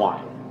 but for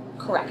wine.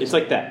 Correct. It's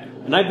like that.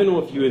 And I've been to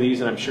a few of these,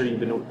 and I'm sure you've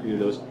been to a few of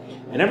those.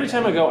 And every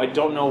time I go, I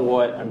don't know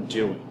what I'm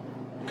doing.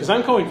 Because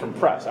I'm going from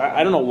press.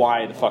 I don't know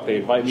why the fuck they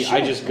invite me. Sure.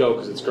 I just go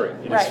because it's great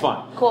and Right. it's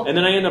fun. Cool. And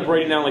then I end up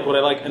writing down like what I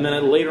like, and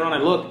then later on I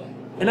look,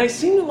 and I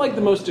seem to like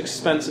the most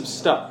expensive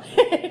stuff.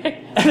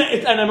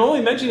 and I'm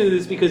only mentioning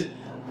this because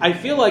I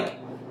feel like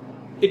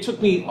it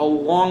took me a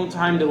long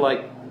time to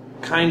like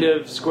kind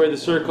of square the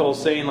circle,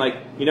 saying like,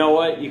 you know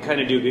what, you kind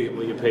of do get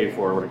what you pay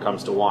for when it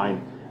comes to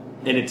wine,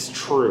 and it's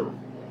true.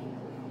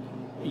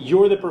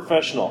 You're the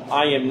professional.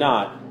 I am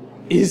not.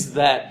 Is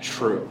that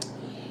true?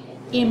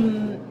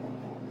 In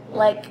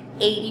like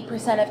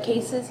 80% of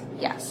cases,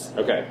 yes.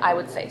 Okay. I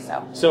would say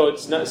so. So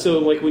it's not so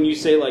like when you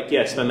say like,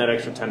 yeah, spend that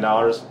extra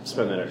 $10,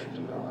 spend that extra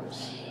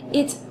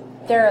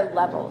 $10. There are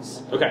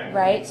levels. Okay.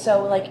 Right?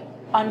 So like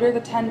under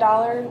the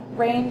 $10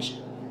 range,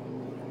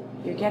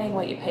 you're getting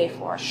what you pay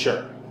for.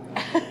 Sure.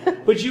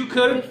 But you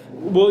could.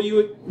 Will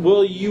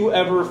you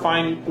ever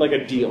find like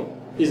a deal?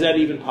 Is that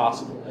even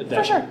possible? At that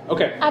For sure.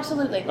 Okay.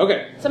 Absolutely.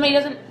 Okay. Somebody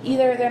doesn't,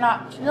 either they're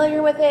not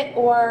familiar with it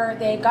or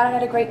they got it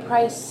at a great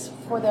price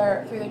through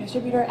their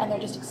distributor and they're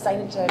just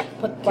excited to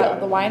put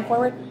the wine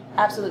forward.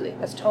 Absolutely.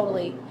 That's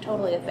totally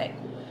a thing.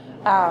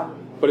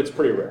 But it's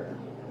pretty rare.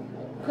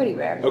 Pretty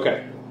rare.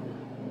 Okay.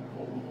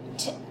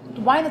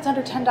 Wine that's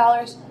under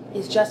 $10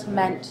 is just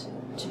meant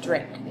to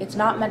drink. It's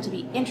not meant to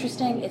be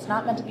interesting. It's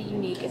not meant to be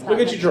unique. It's not. We'll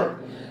get you drunk.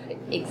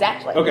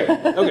 Exactly. Okay.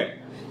 Okay.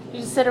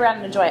 You just sit around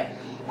and enjoy it.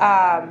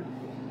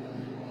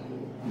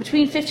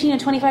 Between $15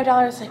 and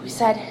 $25, like we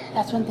said,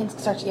 that's when things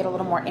start to get a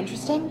little more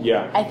interesting.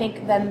 Yeah. I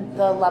think then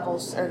the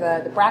levels or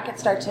the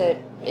brackets start to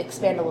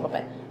expand a little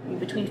bit. I mean,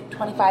 between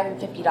 $25 and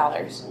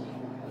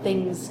 $50,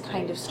 things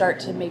kind of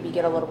start to maybe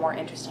get a little more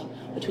interesting.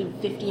 Between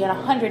 $50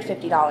 and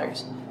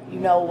 $150, you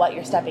know what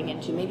you're stepping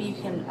into. Maybe you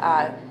can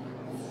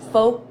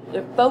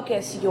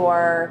focus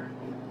your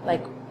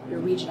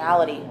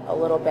regionality a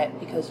little bit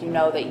because you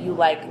know that you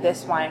like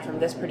this wine from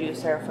this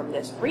producer from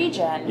this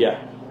region. Yeah.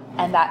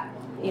 And that,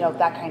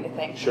 that kind of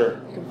thing. Sure.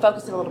 You can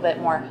focus it a little bit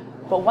more.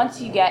 But once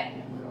you get,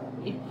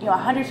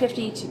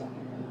 $150 to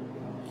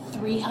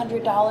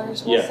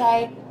 $300, we'll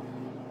say.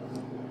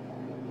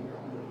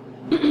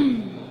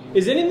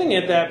 Is anything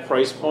at that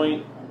price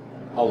point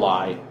a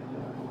lie?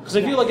 Because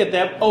I feel like at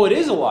that, it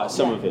is a lie,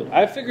 some of it.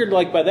 I figured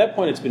like by that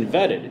point it's been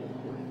vetted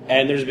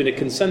and there's been a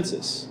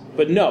consensus.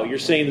 But no, you're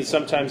saying that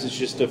sometimes it's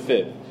just a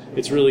fib.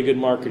 It's really good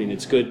marketing.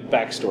 It's good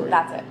backstory.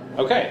 That's it.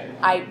 Okay.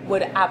 I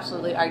would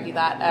absolutely argue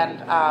that.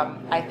 And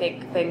I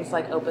think things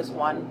like Opus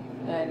One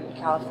in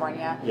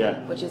California,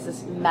 which is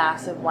this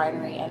massive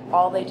winery, and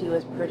all they do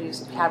is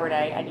produce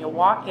Cabernet, and you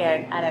walk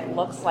in and it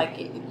looks like,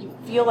 you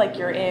feel like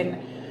you're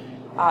in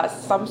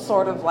some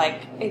sort of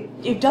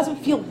it doesn't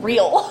feel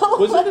real.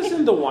 Wasn't this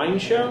in The Wine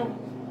Show?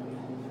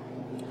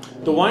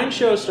 The Wine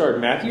Show starred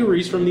Matthew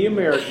Reese from The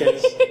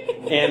Americans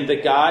and the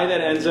guy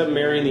that ends up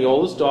marrying the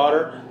oldest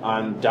daughter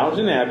on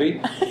Downton Abbey.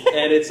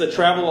 And it's a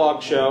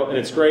travelogue show, and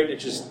it's great.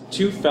 It's just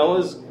two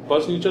fellas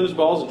busting each other's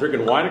balls and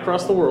drinking wine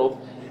across the world.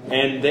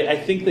 And I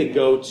think they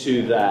go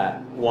to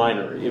that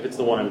winery, if it's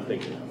the one I'm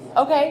thinking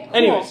of. Okay, cool.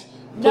 Anyways,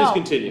 please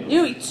continue.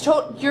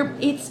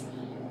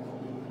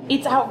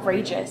 It's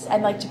outrageous,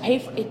 and to pay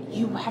for it,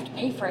 you have to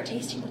pay for a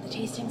tasting, but the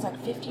tasting's like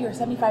 $50 or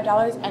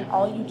 $75, and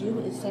all you do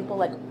is sample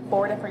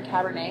 4 different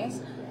Cabernets,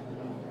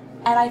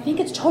 and I think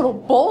it's total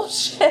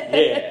bullshit.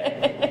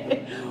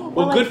 Yeah.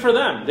 Well, good for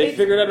them. They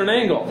figured out an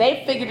angle.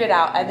 They figured it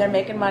out, and they're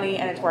making money,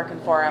 and it's working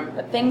for them.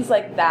 But things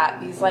like that,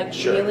 these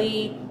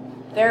really,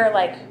 they're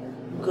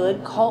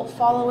good cult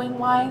following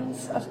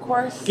wines, of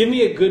course. Give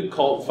me a good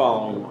cult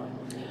following wine.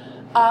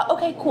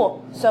 Okay,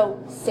 cool.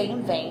 So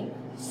same vein,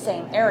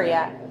 same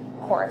area.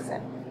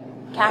 Corison.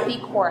 Kathy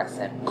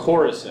Corison.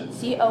 Corison.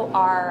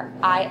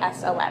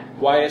 Corison.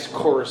 Why is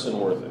Corison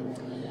worth it?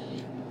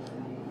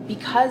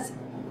 Because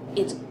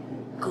it's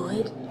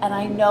good, and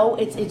I know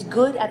it's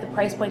good at the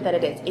price point that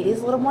it is. It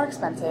is a little more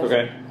expensive.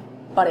 Okay.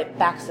 But it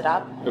backs it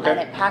up, okay. and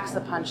it packs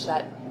the punch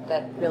that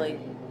really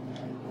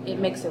it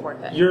makes it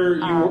worth it.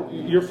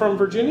 You're from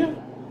Virginia?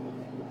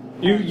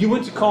 You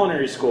went to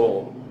culinary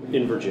school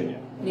in Virginia.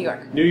 New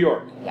York. New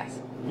York. Yes.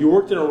 You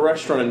worked in a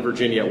restaurant in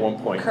Virginia at one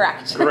point.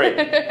 Correct. Great.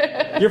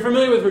 You're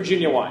familiar with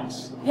Virginia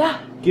wines. Yeah.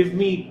 Give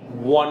me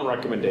one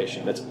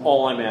recommendation. That's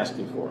all I'm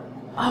asking for.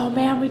 Oh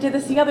man, we did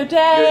this the other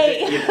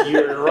day.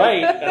 You're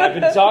right, and I've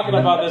been talking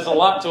about this a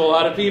lot to a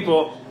lot of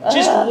people.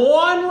 Just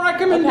one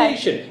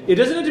recommendation. Okay. It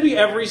doesn't have to be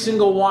every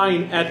single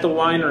wine at the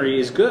winery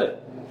is good.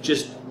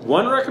 Just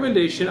one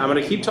recommendation. I'm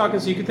going to keep talking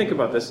so you can think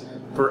about this.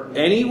 For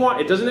any wine,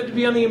 it doesn't have to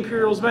be on the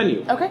Imperial's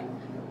menu. Okay.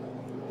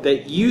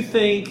 That you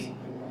think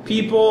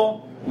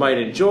people might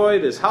enjoy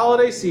this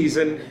holiday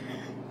season.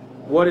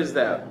 What is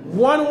that?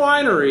 One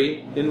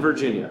winery in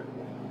Virginia.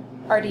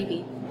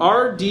 RDV.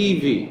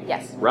 RDV.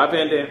 Yes. Rob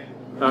Van Dam.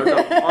 No,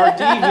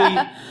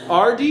 RDV.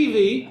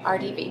 RDV.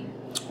 RDV.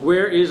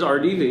 Where is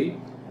RDV?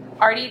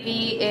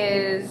 RDV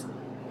is,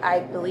 I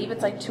believe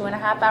it's like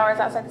 2.5 hours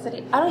outside the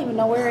city. I don't even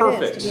know where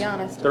it is, to be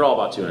honest. They're all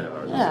about 2.5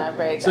 hours. Yeah,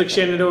 right. It's like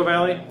Shenandoah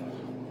Valley?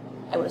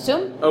 I would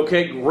assume.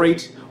 Okay,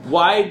 great.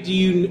 Why are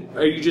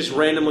you just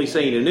randomly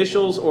saying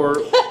initials, or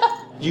do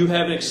you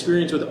have an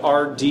experience with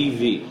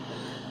RDV?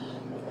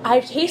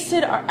 I've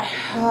tasted.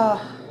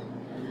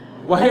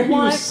 Why are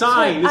you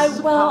sighing?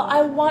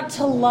 I want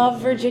to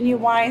love Virginia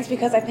wines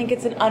because I think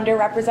it's an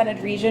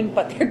underrepresented region,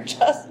 but they're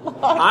just not.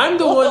 I'm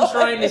the good. one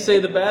trying to say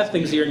the bad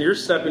things here, and you're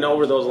stepping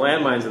over those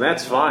landmines, and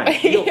that's fine.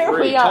 Feel Here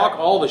free. we are. Talk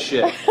all the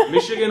shit.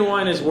 Michigan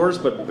wine is worse,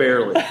 but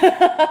barely.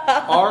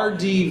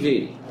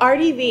 RDV.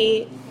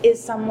 RDV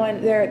is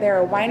someone.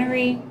 They're a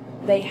winery.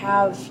 They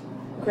have,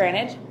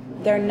 granted,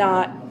 they're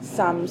not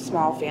some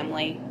small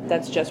family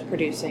that's just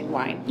producing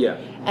wine. Yeah.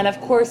 And of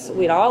course,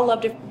 we'd all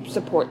love to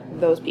support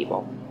those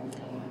people.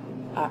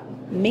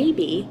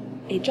 Maybe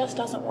it just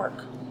doesn't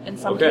work in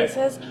some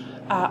cases.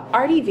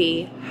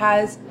 RDV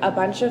has a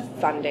bunch of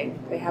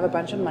funding. They have a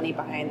bunch of money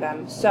behind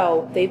them.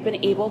 So they've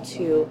been able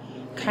to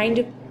kind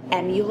of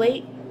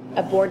emulate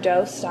a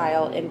Bordeaux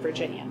style in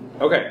Virginia.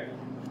 Okay.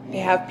 They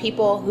have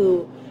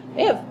people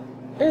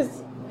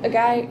there's a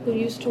guy who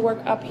used to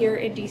work up here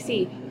in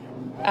DC.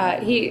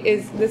 He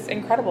is this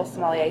incredible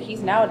sommelier.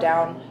 He's now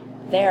down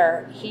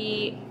there.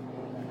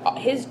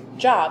 His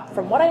job,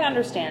 from what I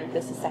understand,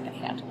 this is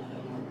secondhand,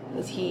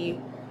 is he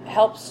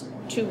helps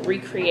to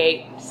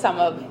recreate some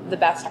of the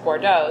best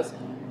Bordeaux's,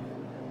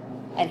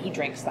 and he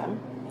drinks them.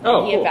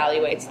 Oh, he cool.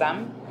 evaluates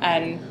them,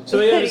 and So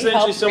they have he essentially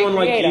helps someone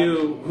like recreate 'em.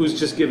 you who's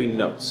just giving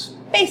notes.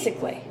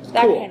 Basically,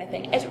 that Cool. kind of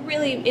thing. It's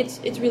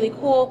really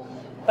cool,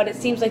 but it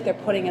seems like they're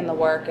putting in the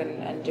work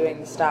and doing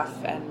the stuff.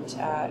 And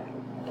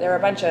there are a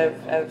bunch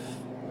of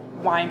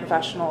wine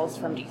professionals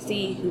from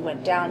DC who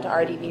went down to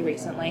RDV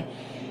recently,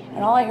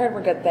 and all I heard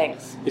were good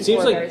things. It seems People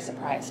were like very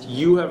surprised.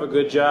 you have a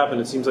good job,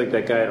 and it seems like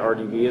that guy at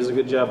RDV has a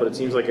good job, but it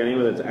seems like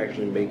anyone that's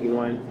actually making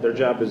wine, their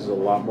job is a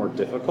lot more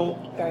difficult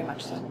Very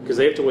much so. because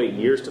they have to wait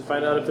years to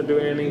find out if they're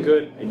doing anything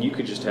good, and you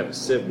could just have a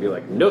sip and be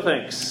like, no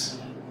thanks.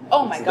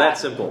 Oh my It's god. that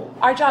simple.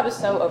 Our job is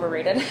so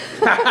overrated.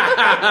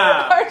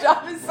 Our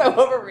job is so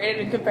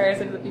overrated in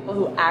comparison to the people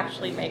who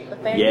actually make the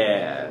thing.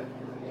 Yeah.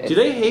 Do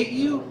they hate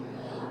you?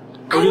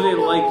 Or I do they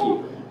don't like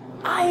know.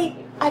 you?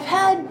 I've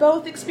had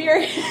both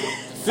experiences.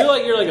 I feel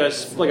like you're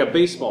like a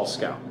baseball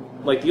scout.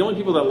 Like the only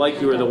people that like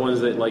you are the ones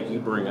that like you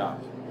bring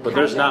up. But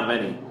there's Kinda. not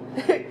many.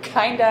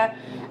 Kinda.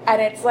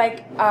 And it's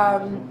like,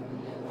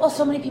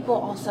 so many people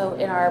also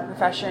in our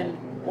profession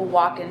will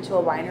walk into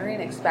a winery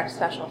and expect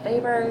special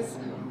favors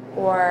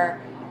or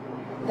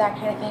that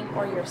kind of thing,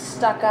 or you're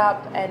stuck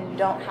up and you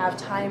don't have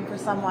time for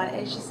someone.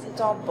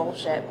 It's all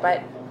bullshit.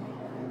 But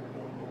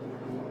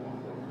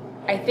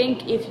I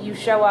think if you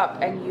show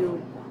up and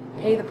you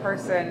pay the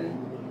person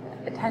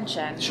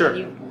attention, Sure.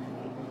 you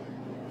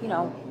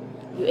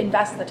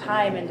invest the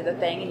time into the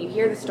thing and you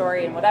hear the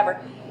story and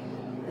whatever,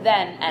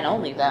 then and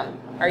only then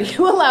are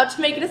you allowed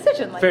to make a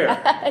decision like Fair.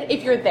 that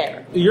if you're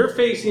there. You're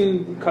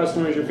facing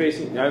customers,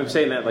 I'm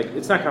saying that like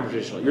it's not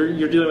conversational.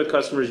 You're dealing with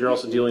customers, you're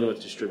also dealing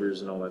with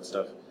distributors and all that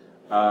stuff.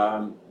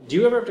 Do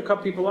you ever have to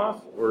cut people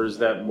off, or is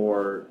that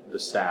more the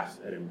staff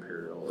at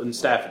Imperial and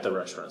staff at the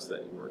restaurants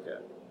that you work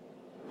at?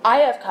 I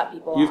have cut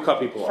people off. You've cut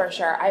people for off.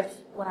 sure.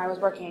 When I was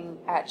working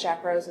at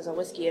Jack Rose as a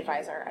whiskey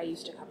advisor, I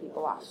used to cut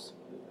people off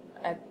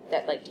at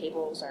like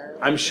tables or.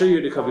 I'm sure you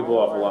had to cut people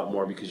off a lot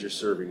more because you're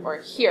serving Or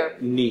here.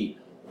 neat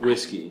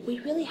whiskey. We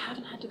really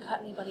haven't had to cut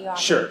anybody off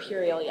Sure. at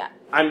Imperial yet.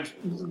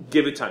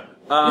 Give it time.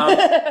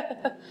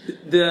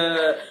 Do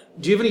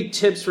you have any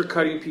tips for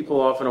cutting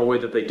people off in a way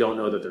that they don't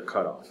know that they're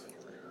cut off?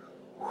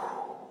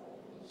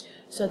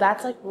 So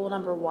that's like rule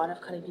number 1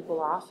 of cutting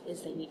people off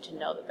is they need to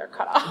know that they're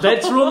cut off.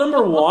 That's rule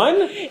number 1?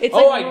 It's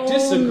oh, like I rule-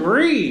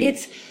 disagree.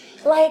 It's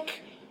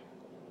like,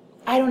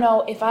 I don't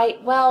know if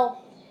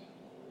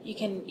you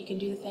can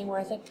do the thing where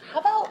it's like, how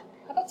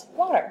about some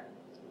water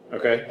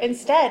okay.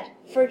 instead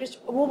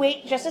we'll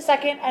wait just a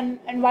second and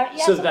why don't you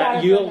have So some that water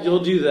for a you'll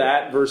minute? do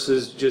that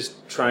versus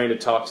just trying to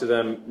talk to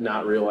them,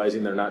 not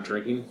realizing they're not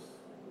drinking.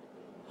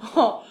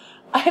 Oh,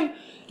 I'm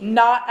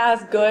not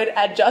as good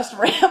at just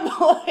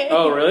rambling.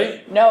 Oh,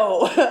 really?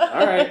 No.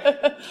 All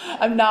right.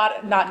 I'm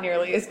not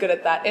nearly as good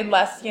at that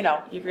unless,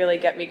 you really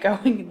get me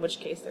going, in which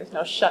case there's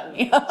no shutting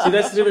me up. See,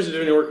 that's the difference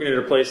between working at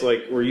a place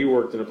like where you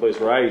worked and a place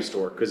where I used to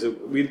work. Because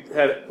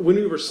when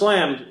we were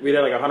slammed, we'd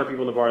had like 100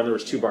 people in the bar, and there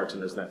was 2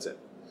 bartenders, and that's it.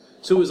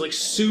 So it was like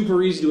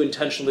super easy to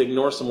intentionally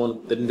ignore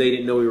someone that they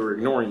didn't know we were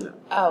ignoring them.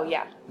 Oh,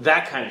 yeah.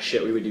 That kind of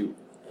shit we would do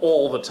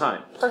all the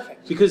time.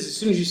 Perfect. Because as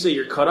soon as you say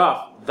you're cut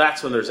off,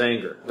 that's when there's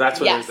anger. That's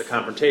when Yes. there's the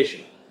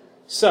confrontation.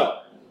 So,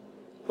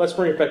 let's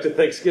bring it back to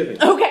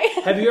Thanksgiving.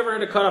 Okay. Have you ever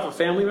had to cut off a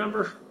family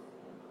member?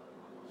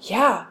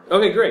 Yeah.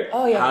 Okay, great.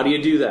 Oh, yeah. How do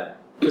you do that?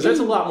 Because that's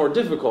a lot more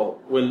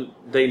difficult when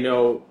they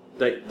know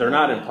that they're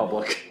not in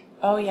public.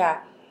 Oh,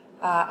 yeah.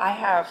 I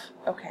have,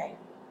 okay,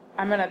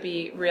 I'm going to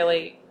be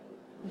really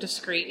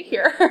discreet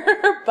here,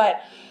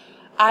 but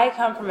I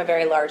come from a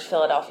very large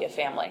Philadelphia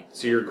family.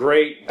 So you're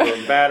great, you're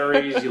in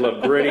batteries, you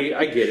love gritty.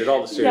 I get it.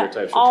 All the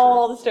stereotypes are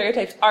all the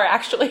stereotypes are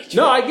actually true.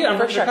 true. No, I get it. I'm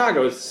for from sure.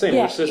 Chicago. It's the same.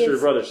 Yeah, We're sister it's-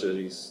 brother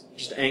cities.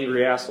 Just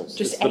angry assholes.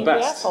 Just it's the angry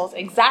best. assholes,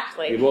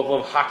 exactly. We both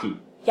love hockey.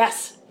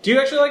 Yes. Do you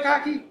actually like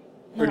hockey?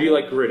 Or do you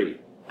like gritty?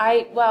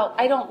 I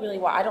don't really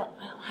watch. I don't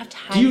have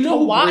time Do you know to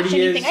who watch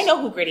Gritty anything. is? I know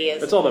who Gritty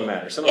is. That's all that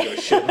matters. I don't give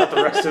a shit about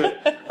the rest of it.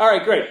 All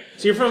right, great.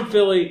 So you're from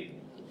Philly.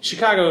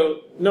 Chicago,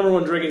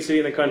 #1 drinking city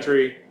in the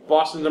country.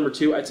 Boston,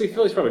 #2. I'd say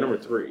Philly's probably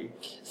 #3.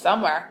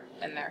 Somewhere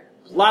in there.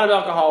 A lot of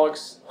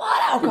alcoholics. A lot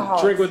of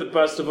alcohol. Drink with the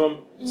best of them.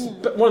 It's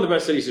one of the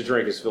best cities to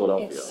drink is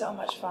Philadelphia. It's so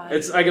much fun.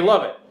 I can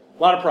love it.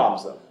 A lot of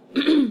problems, though.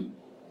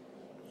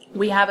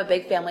 We have a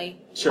big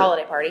family Sure.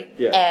 holiday party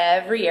Yeah.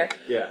 every year.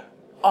 Yeah.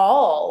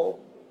 All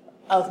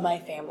of my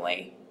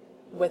family,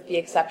 with the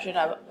exception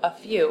of a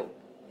few,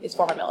 is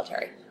former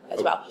military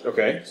as well.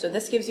 Okay. So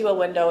this gives you a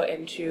window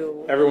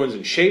into Everyone's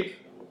in shape.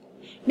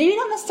 maybe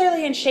not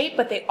necessarily in shape,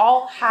 but they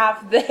all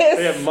have this.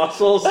 They have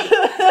muscles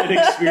and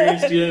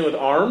experience dealing with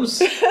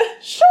arms.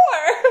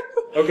 Sure.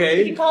 Okay.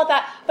 You can call it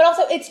that, but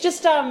also it's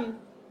just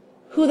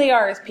who they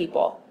are as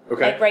people.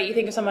 Okay. Like, right? You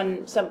think of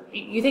someone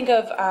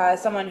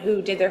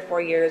who did their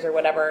 4 years or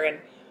whatever, and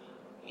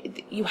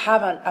you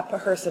have a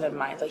person in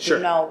mind. Like Sure.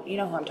 you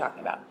know who I'm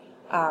talking about.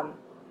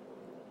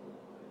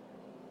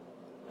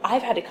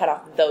 I've had to cut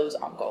off those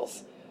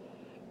uncles.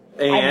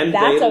 And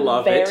that's they a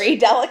love very it.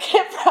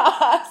 delicate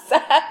process.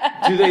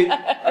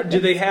 Do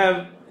they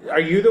have? Are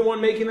you the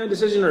one making that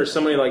decision, or is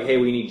somebody like, hey,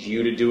 we need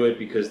you to do it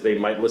because they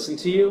might listen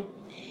to you?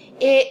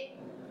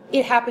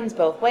 It happens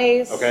both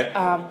ways. Okay.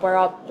 Where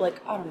I'll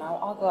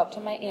I'll go up to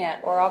my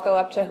aunt or I'll go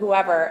up to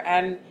whoever,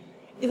 and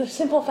the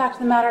simple fact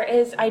of the matter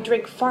is I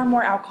drink far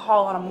more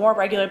alcohol on a more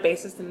regular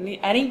basis than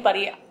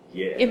anybody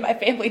in my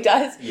family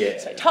does. Yeah.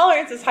 So my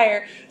tolerance is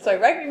higher. So I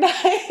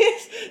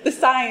recognize the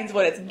signs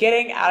when it's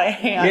getting out of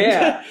hand.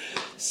 Yeah.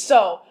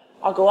 So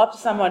I'll go up to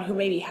someone who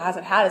maybe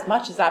hasn't had as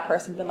much as that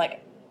person,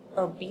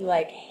 be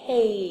like,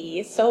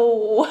 hey,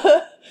 so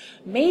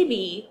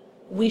maybe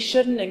we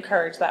shouldn't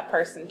encourage that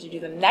person to do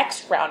the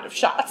next round of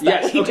shots.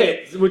 Yes.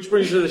 Okay. Which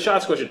brings you to the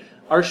shots question.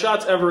 Are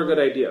shots ever a good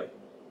idea?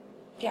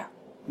 Yeah.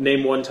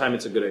 Name one time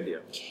it's a good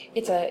idea.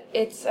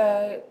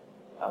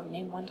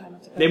 Name one time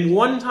it's a good Name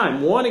one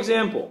time, one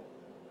example,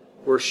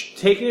 where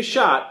taking a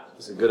shot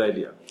is a good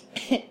idea.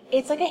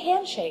 It's like a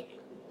handshake.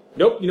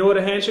 Nope. You know what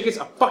a handshake is?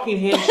 A fucking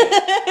handshake.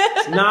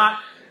 It's not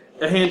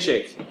a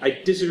handshake. I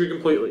disagree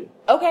completely.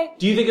 Okay.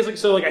 Do you think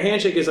it's like a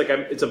handshake is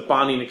it's a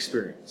bonding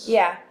experience?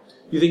 Yeah.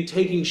 You think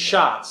taking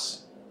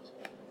shots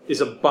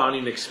is a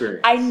bonding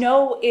experience? I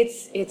know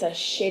it's a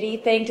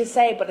shitty thing to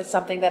say, but it's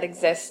something that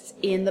exists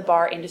in the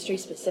bar industry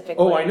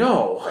specifically. Oh, I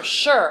know. For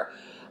sure.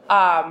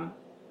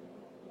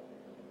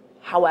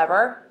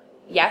 However,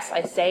 yes,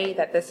 I say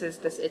that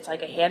it's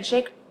like a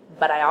handshake,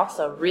 but I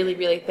also really,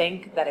 really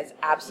think that it's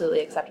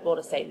absolutely acceptable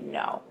to say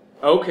no.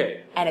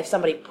 Okay. And if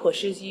somebody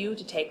pushes you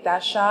to take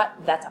that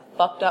shot, that's a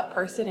fucked up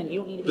person and you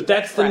don't need to be But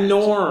that's the friends.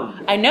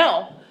 norm. I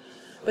know.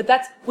 But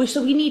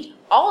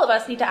all of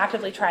us need to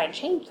actively try and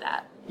change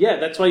that. Yeah,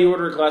 that's why you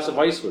order a glass of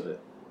ice with it.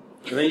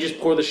 And then you just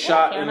pour the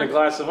shot in Cameron. the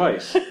glass of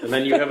ice. And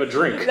then you have a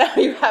drink. Now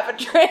you have a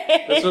drink.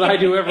 That's what I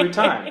do every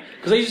time.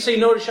 Because I used to say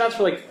no to shots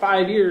for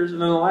 5 years,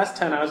 and then the last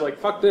 10 I was like,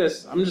 fuck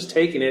this, I'm just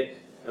taking it,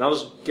 and I'll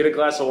just get a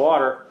glass of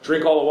water,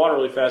 drink all the water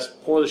really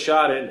fast, pour the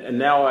shot in, and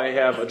now I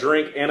have a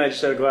drink, and I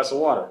just had a glass of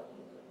water.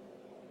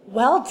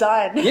 Well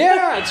done.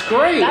 Yeah, it's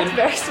great. That's And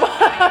very smart.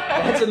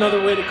 that's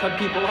another way to cut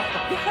people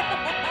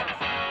off.